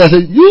came to Corona and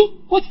said,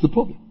 what's the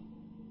problem?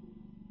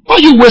 Why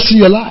are you wasting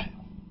your life?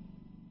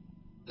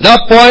 At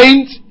that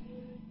point,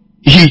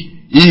 he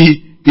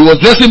was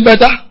dressing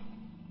better,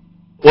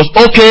 was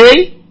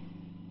okay,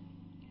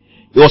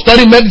 he was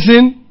studying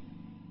medicine.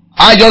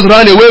 I just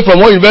ran away from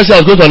one university,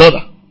 I was going to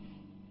another.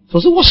 So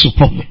I said, what's your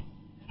problem?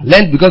 I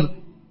learned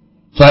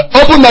so I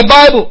opened my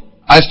Bible,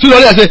 I stood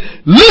on it, I said,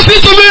 listen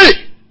to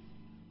me!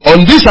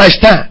 On this I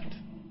stand.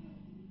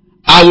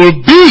 I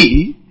will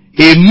be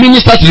a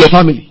minister to your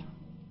family.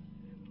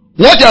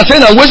 What you are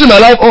saying I'm wasting my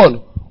life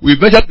on will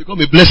eventually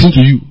become a blessing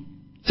to you.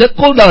 Say,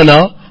 calm down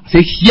now.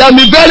 Say, hear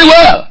me very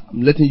well.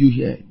 I'm letting you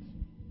hear it.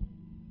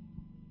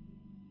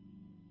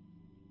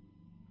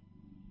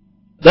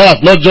 That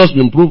has not just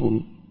been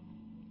proven,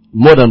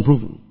 more than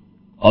proven.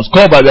 I was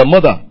called by their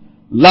mother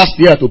last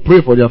year to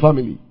pray for their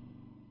family.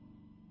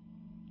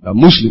 They are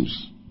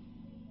Muslims.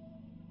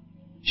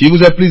 She even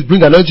said, please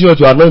bring anointing oil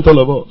to anoint all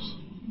of us.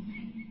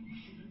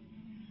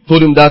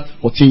 Told him that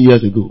 14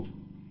 years ago.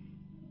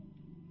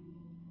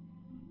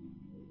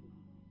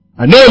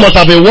 I know he must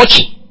have been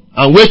watching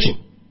and waiting.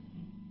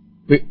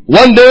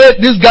 One day,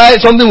 this guy,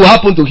 something will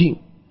happen to him.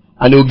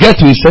 And he will get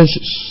to his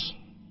senses.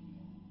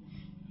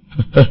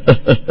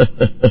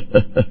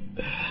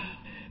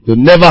 It will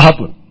never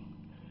happen.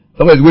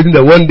 Someone is waiting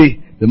that one day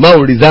the man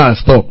will resign and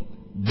stop.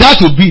 That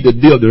will be the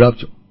day of the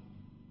rapture.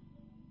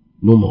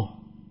 No more.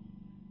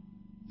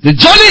 The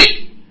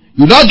journey,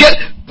 you now get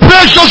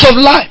pressures of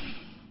life,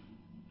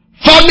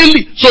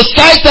 family,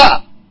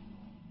 societal,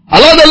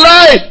 along the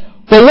line,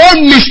 for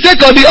one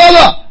mistake or the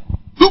other,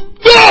 you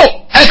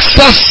go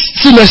extra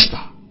semester.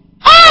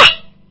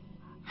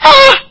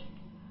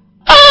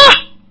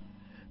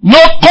 No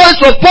coins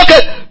for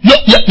pocket.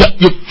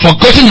 You're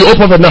forgetting your own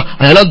prophet now,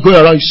 and you're not going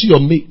around. You see your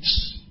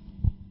mates.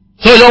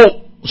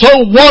 So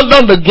one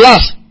down the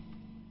glass.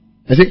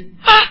 I say,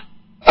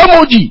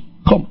 emoji,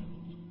 come.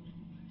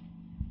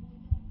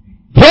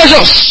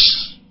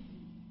 Precious.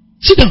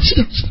 Sit down.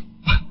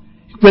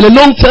 For a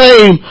long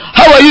time.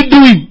 How are you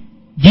doing?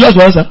 Do you have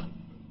to answer?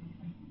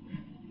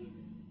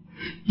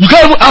 You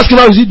can't even ask him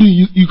how is he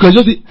doing. You can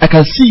just say, I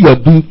can see you are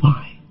doing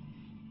fine.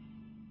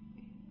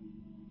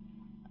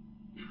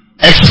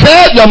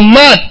 Except you're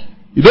mad.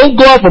 You don't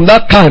go out from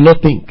that car and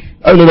not think.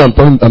 I know I'm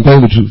telling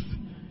the truth.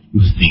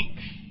 You think.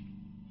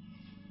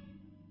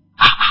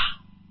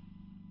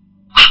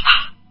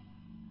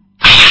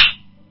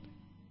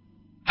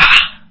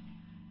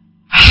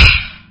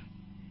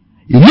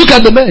 You look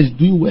at the man, he's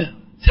doing well.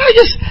 I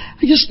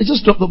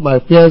just dropped up my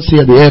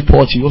fiancée at the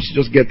airport. She wants to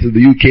just get to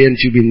the UK and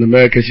she'll be in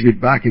America, she'll be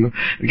back,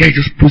 The guy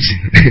just puts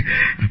it.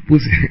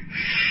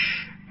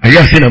 And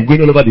you're saying I'm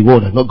going all over the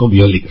world, I'm not going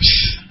beyond Lagos.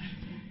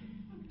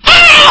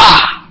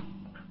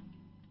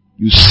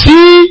 You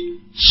see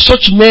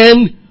such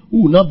men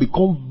who will now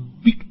become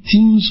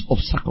victims of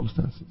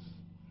circumstances.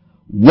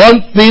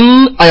 One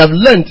thing I have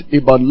learned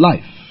about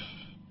life,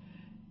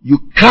 you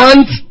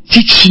can't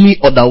teach me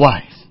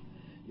otherwise,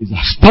 is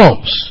that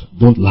storms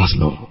don't last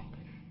long.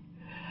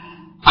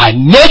 I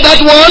know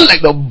that one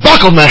like the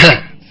back of my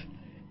hand.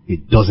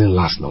 It doesn't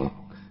last long.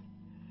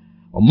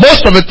 But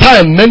most of the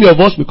time, many of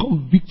us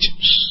become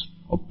victims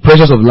of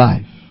pressures of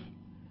life.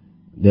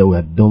 They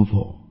were done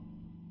for.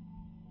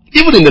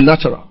 Even in the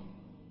natural.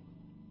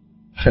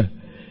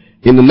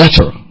 In the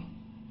natural.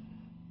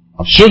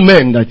 I've shown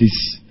men that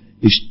it's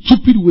a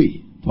stupid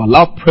way to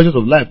allow pressures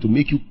of life to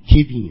make you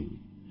cave in.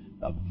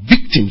 The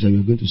victims that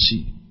you're going to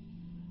see.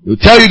 They'll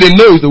tell you they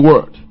know it's the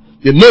word.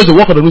 They know it's the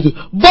work of the Lord.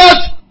 But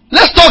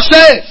let's talk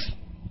sense.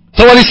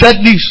 Somebody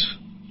said this.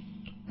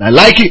 I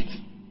like it.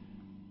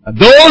 And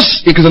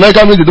those in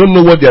Christianity, they don't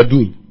know what they are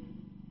doing.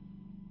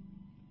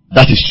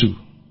 That is true.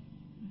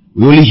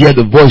 We only hear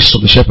the voice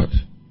of the shepherd.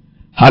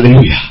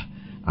 Hallelujah.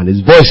 And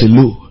his voice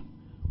alone,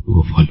 we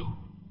will follow.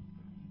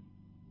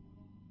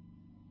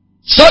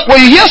 So when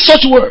you hear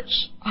such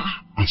words,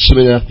 and so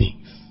many other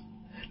things,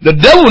 the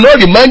devil will not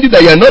remind you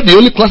that you are not the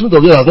only classmate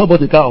of yours that has not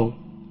bought a car.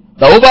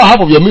 That over half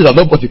of your mates have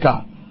not bought a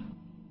car.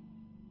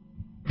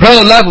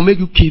 Prayer of life will make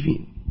you cave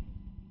in.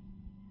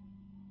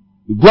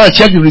 You go and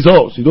check the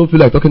results. You don't feel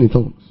like talking in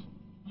tongues.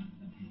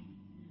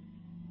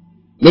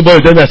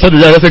 Nobody tell me I saw the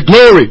result. I said,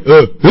 glory.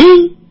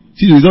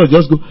 See the result,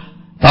 just go.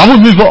 I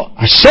haven't before.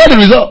 I saw the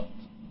result.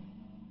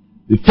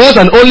 The first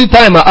and only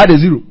time I had a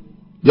zero.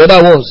 The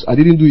other ones, I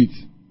didn't do it.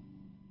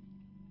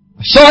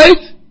 I saw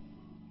it.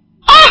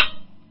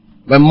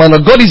 My man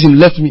of Godism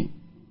left me.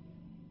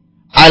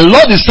 I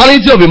love the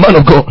sanity of a man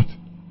of God.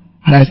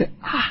 And I said,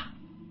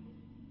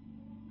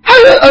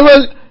 I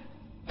was,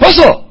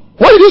 Pastor,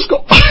 why did this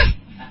go?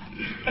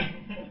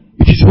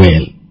 It is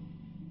well.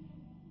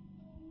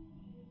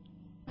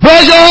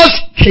 Pressures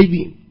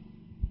caving.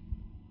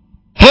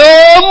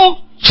 Home,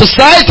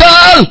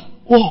 societal,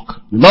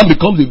 work. The man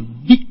becomes a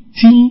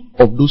victim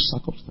of those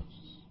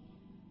circumstances.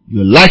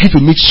 You're likely to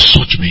meet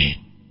such men.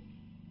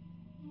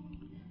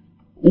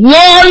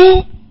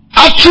 One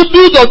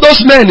attribute of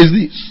those men is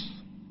this.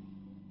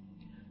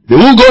 They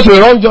won't go to a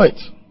wrong joint.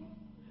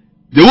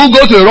 They won't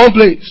go to a wrong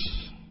place.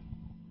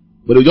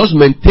 But they just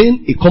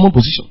maintain a common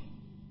position.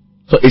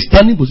 So a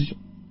standing position.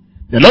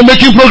 They're not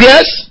making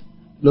progress,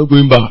 not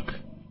going back.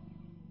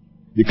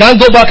 They can't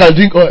go back and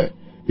drink oil.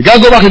 They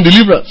can't go back in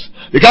deliverance.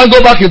 They can't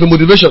go back into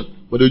motivation.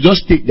 But they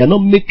just take, they're not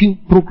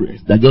making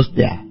progress. They're just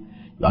there.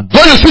 You are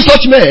going to see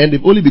such men,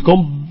 they've only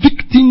become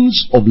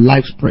victims of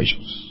life's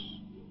pressures.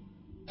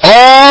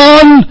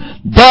 On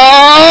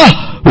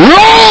the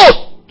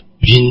road,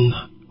 being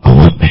a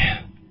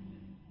man.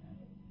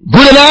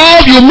 Good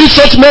enough, you meet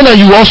such men and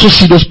you also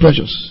see those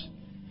pressures.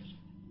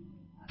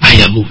 I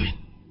am moving.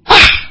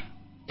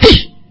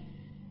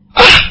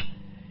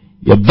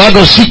 Your bag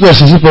of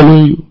sickness is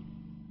following you.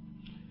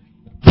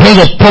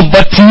 Pressure of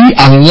poverty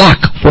and lack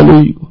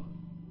follow you.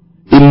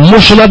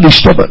 Emotional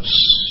disturbance.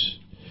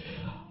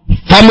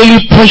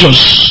 Family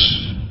pressures.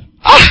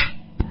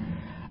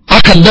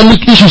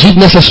 Academic issues if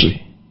necessary.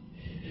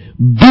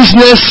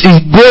 Business is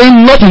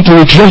going not into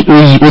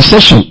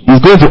recession,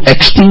 it's going to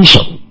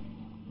extinction.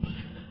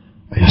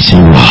 And you say,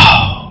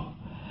 wow.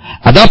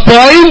 At that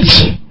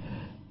point,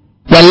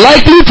 you're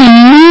likely to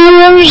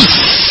lose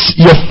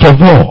your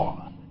favor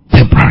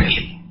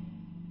temporarily.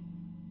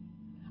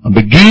 And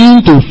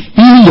begin to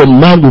fill your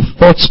mind with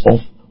thoughts of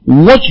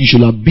what you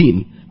should have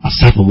been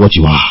aside from what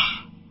you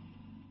are.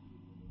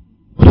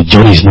 But The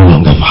journey is no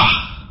longer far.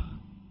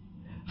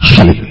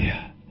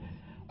 Hallelujah.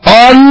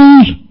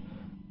 On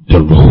the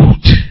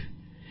road,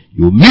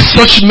 you meet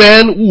such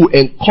men who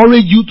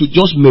encourage you to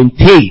just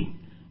maintain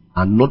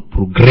and not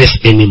progress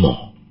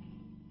anymore.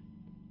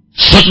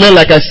 Such men,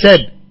 like I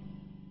said,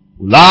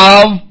 will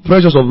have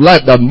pressures of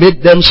life that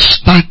make them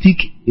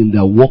static in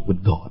their walk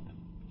with God.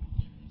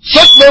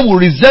 Such men will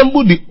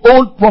resemble the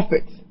old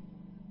prophet.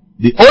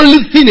 The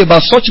only thing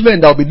about such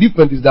men that will be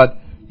different is that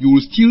you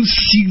will still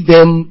see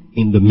them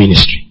in the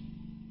ministry.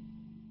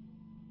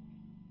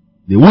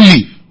 They will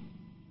live,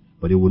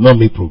 but they will not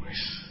make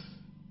progress.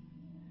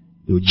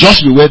 They will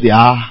just be where they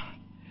are.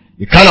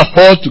 They can't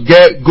afford to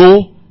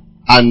go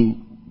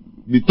and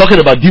be talking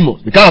about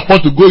demons. They can't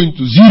afford to go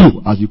into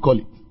zero, as you call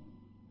it.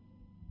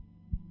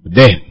 But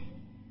then,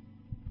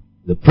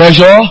 the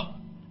pressure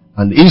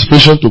and the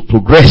inspiration to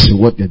progress in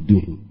what they're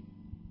doing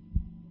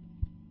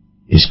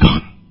is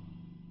gone.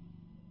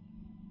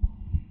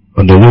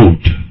 On the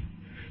road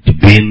to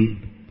being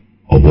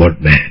a word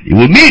man, you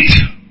will meet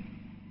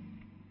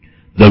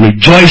the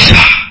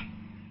rejoicer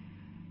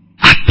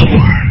at the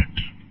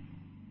word.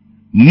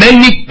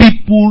 Many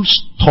people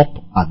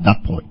stop at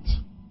that point.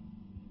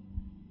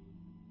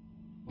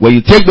 When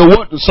you take the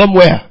word to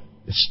somewhere,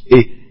 it's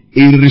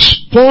a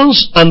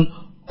response and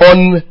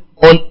on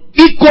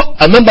equal.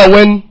 I remember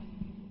when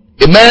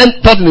a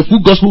man taught in a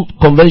full gospel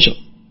convention,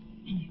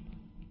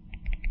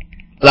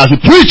 and as he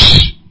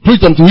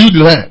preached unto heal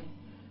the land,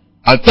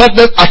 and taught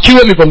them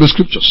accurately from the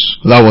scriptures.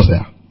 Because I was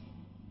there.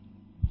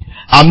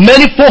 And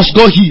many folks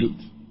got healed.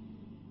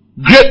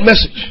 Great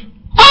message.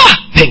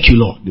 Thank you,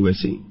 Lord, they were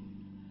saying.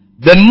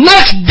 The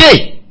next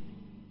day,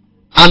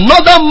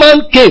 another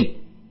man came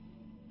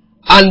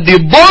and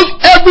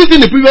debunked everything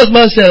the previous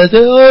man said. I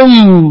said,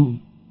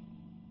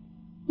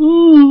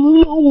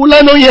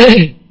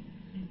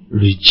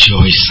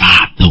 rejoice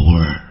at the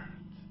word.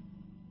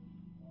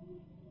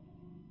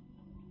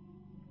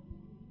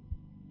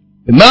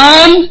 The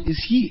man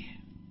is here.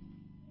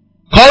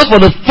 Called for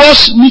the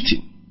first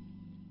meeting.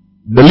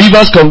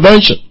 Believers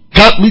Convention.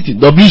 Camp meeting.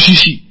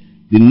 WCC.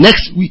 The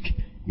next week,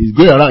 he's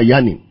going around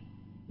yarning.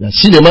 You have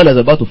seen a man that's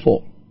about to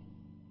fall.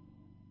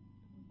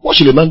 What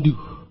should a man do?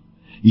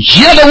 You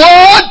hear the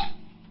word.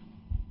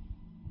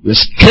 You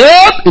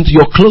escape into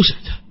your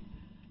closet.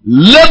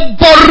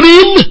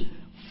 Laboring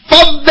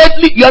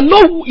fervently.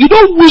 You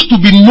don't wish to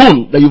be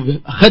known that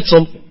you've heard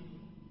something.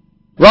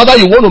 Rather,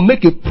 you want to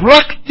make a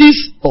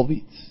practice of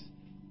it.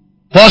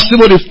 1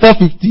 Timothy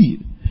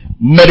 4:15.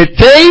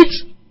 Meditate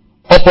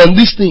upon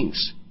these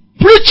things.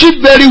 Preach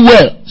it very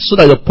well so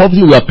that your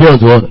prophecy will appear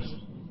unto others.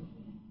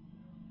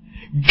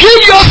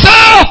 Give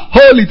yourself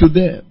wholly to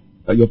them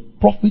that your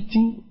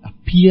profiting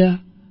appear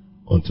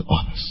unto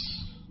others.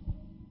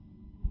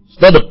 It's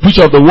not the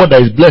preacher of the word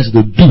that is blessed, it's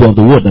the doer of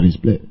the word that is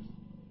blessed.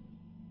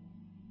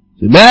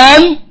 The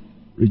man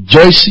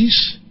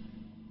rejoices,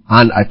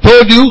 and I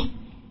told you,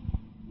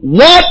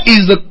 what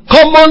is the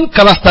common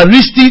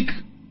characteristic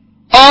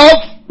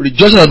of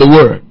rejoicing at the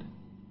word?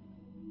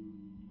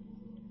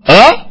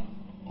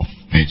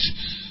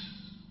 Offenses.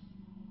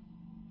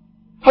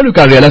 How do you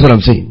can realize what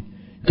I'm saying?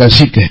 You can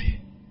see clearly.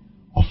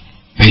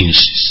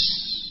 Offenses.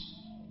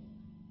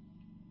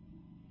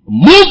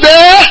 Move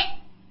there.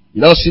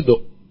 You now see the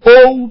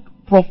old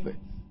prophet.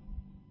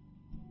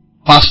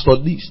 Pastor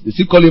this. They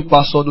still call him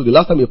pastor. The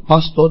last time he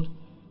pastored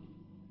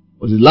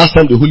was the last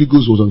time the Holy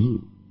Ghost was on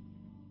him.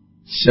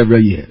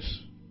 Several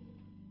years.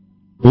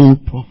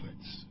 Old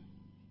prophets.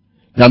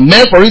 The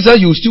men, for instance,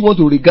 you still want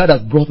to regard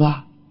as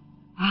brother.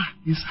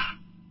 Yes, sir.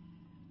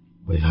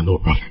 But he's an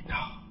old prophet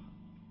now.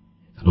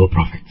 An old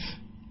prophet.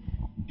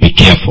 Be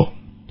careful.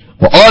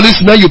 For all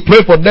these men, you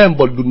pray for them,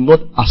 but do not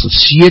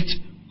associate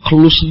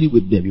closely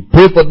with them. You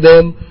pray for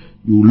them,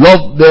 you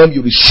love them,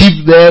 you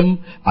receive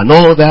them, and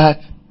all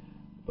that.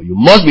 But you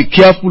must be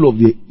careful of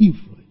their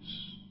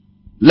influence,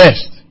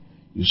 lest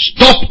you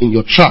stop in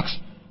your tracks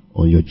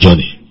on your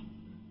journey.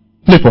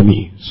 Play for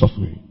me,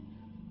 softly.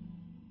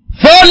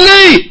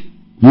 Thirdly,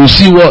 you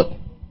see what?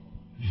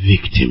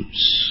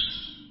 Victims.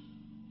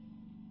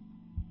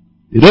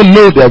 They don't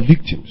know they are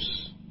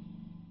victims,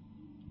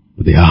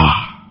 but they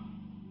are.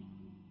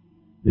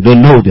 They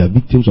don't know they are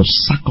victims of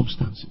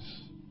circumstances.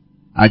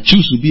 I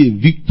choose to be a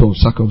victim of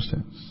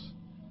circumstance.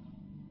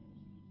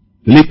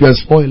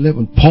 Philippians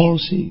 4:11, Paul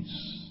says,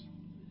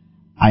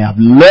 I have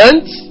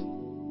learned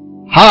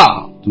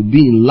how to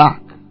be in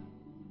lack.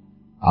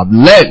 I've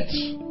learned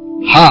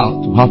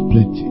how to have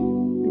plenty.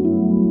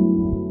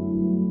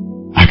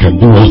 I can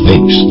do all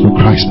things through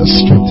Christ that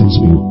strengthens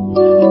me.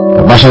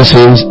 The Bible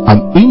says,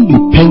 I'm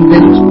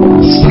independent of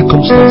the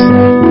circumstances that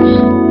I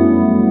face.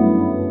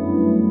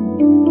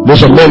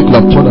 Most of men could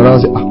have turned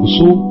around and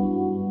said,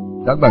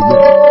 that back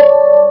there.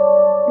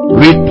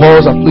 Read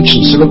Paul's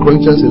affliction, 2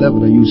 Corinthians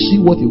 11, and you see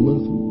what he went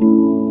through.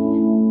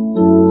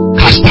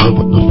 Cast down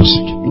but not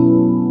forsaken.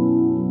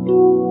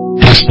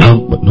 Cast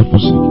down but not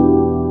forsaken.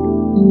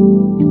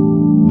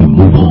 And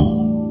move on.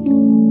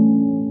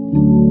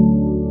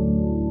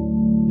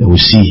 Then we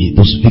see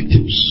those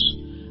victims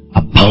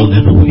abound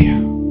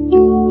everywhere.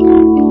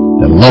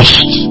 They're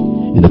lost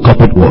in the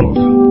corporate world.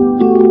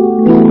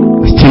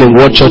 They're still in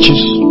world churches.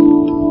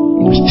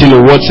 They're still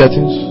in world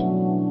settings.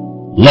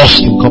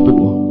 Lost in corporate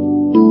world.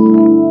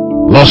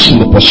 Lost in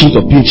the pursuit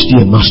of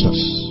PhD and masters.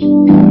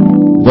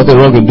 Nothing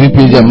wrong in doing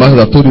PhD and masters.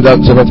 I've told you that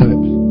several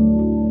times.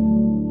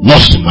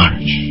 Lost in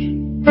marriage.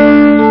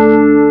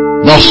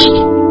 Lost.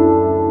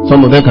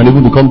 Some of them can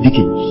even become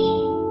deacons.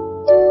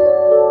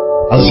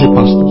 As I say,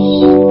 pastors.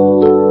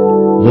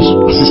 Just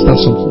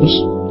assistants.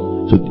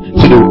 So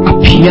they will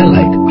appear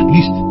like at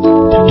least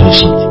they're doing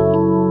something.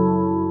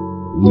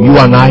 You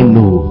and I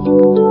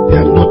know they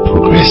are not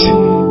progressing.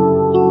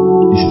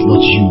 This is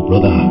not you,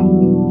 brother.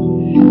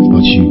 It's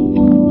not you.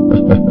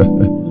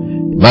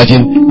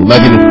 imagine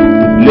if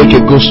Leke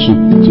goes to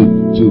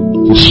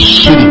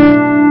swimming,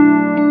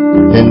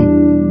 then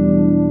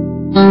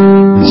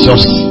it's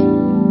just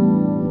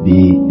the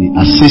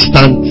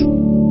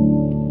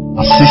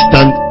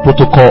assistant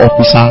protocol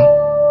officer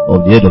of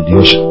the head of the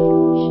ocean.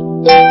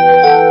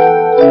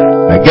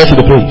 I get to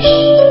the place.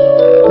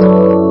 I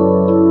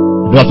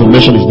don't have to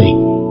mention his name.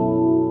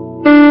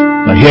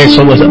 But here is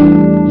someone said,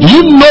 do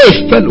you know a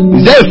fellow?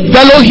 Is there a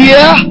fellow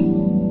here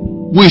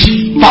who is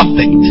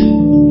perfect?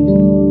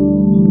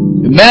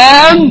 A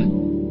man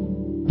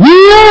who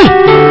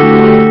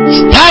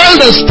stands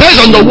and stays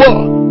on the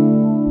wall.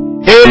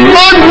 A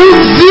man whose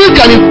zeal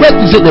can infect.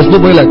 He said, there's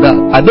nobody like that.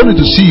 I don't need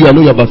to see you. I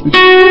know you're baptized.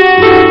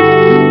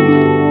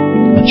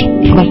 But your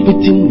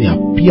profiting may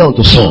appear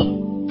unto some.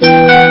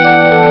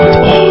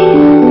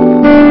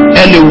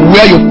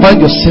 Anywhere you find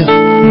yourself.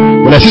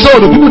 When I see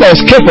some of the people that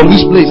escaped from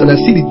this place and I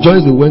see the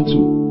joys they went to,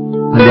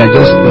 and they are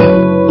just there.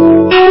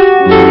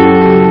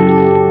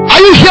 Are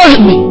you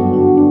hearing me?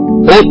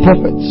 Old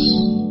prophets.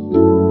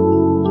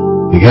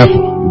 Be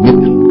careful. You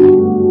meet them.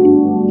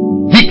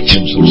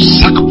 Victims of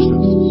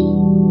circumstances.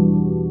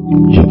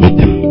 You meet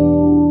them.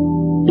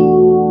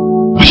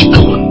 As you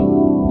go on.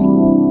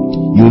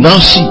 You now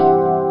see.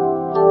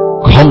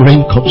 Come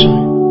rain, come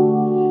shine.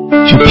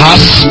 You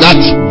pass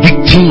that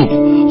victim of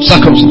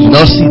circumstances. You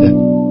now see that.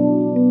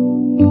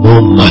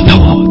 No matter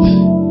what,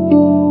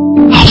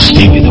 I'll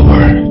stay with the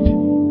word.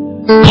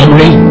 Come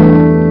rain,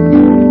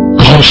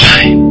 come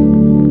shine.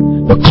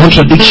 The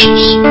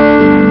contradictions.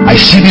 I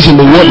see this in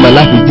the world, my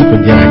life is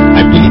different. Yeah,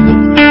 I believe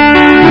them.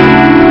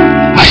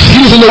 I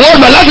see this in the world,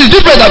 my life is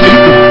different. I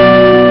believe them.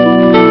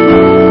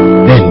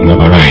 Then you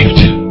have arrived.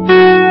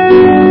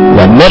 You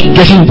are not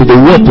getting into the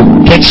word to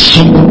get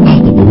something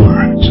out of the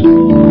word.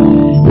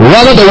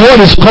 Rather, the word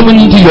is coming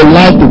into your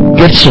life to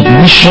get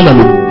submission and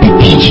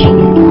obedience from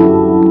you.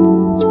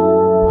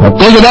 But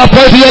those without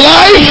prayer to your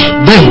life,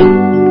 then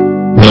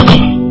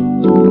welcome.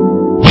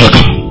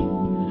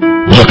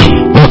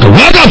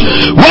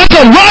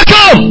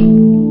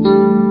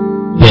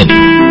 Then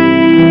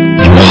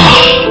you are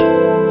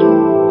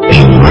a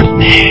word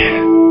man.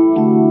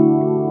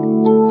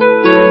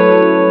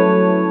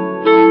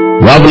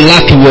 You have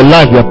lack in your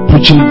life, you are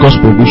preaching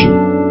gospel vision.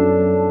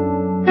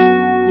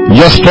 You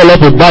just fall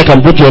off a bike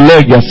and break your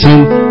leg, you are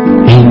saying,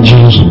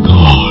 angels of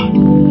God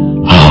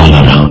are all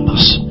around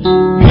us. You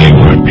are a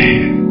word man.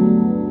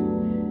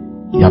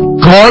 You have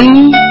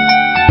gone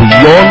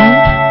beyond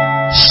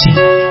sin.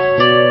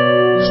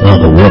 It's not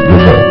the word no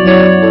more.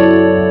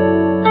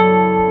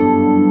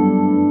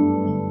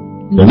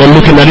 You're not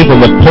looking at it from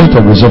the point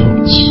of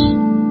results.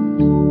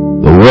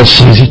 The word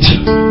says it.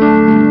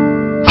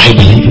 I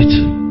believe it.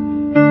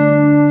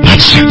 That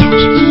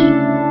settles it.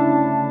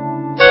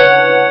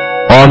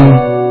 On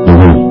the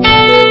road.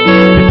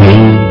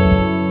 Being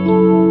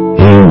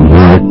a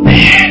word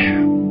man.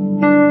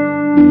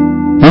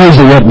 Who is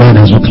the word man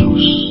as we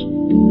close?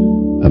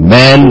 A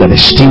man that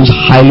esteems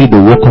highly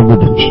the work of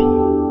redemption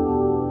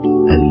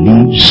and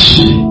lives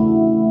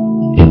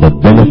in the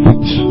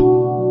benefit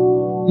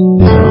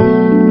thereof.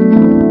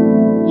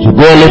 So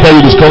go on later,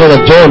 you discover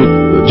that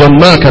John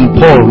Mark and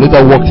Paul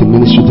later worked in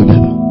ministry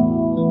together.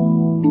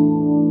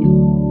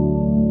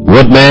 The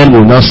word man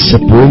will now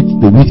separate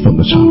the wheat from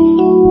the chaff,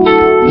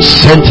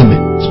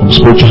 sentiments from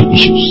spiritual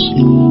issues,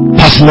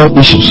 personal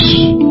issues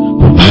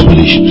from Bible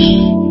issues.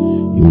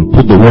 You will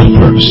put the word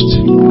first.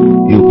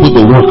 You will put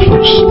the work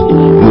first.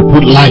 You will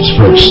put lives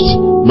first,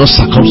 not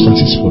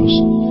circumstances first.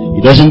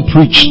 He doesn't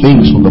preach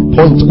things from the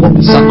point of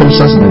the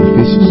circumstances that he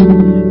faces.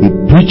 He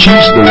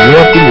preaches the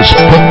word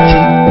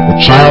irrespective of the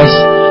trials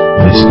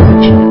that is going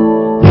through.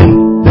 Then.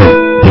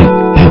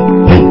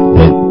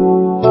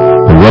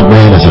 The word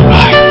man has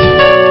arrived.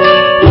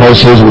 Paul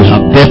says we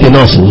have death in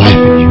us and life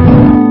in you.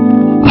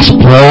 As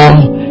poor,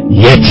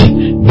 yet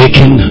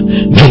making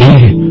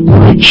many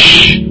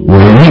rich.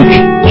 We're weak,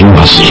 you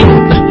are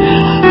strong.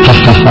 Ha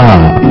ha ha.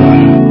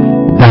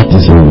 That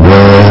is a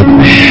word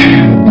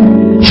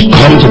man. It's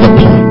come to the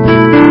point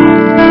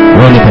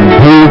when it can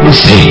boldly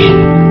say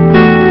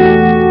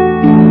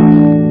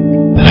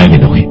that I may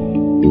know him.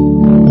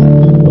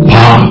 The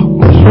power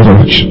of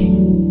resurrection,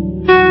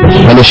 the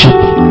fellowship of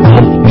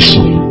his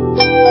suffering,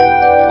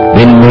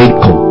 being made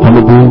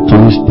conformable to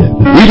his death.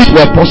 If it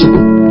were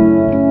possible,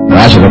 I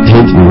should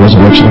attain to the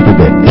resurrection of the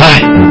dead.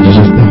 Die, and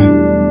Jesus died.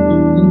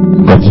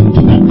 Got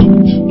into that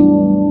point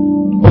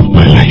of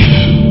my life.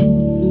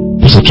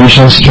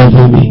 Situations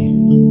strengthen me.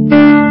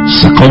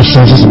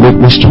 Circumstances make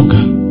me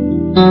stronger.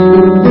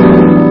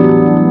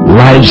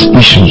 Life's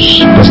issues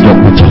does not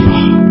matter.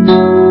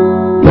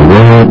 The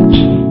word,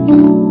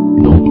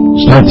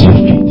 stand to your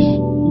feet.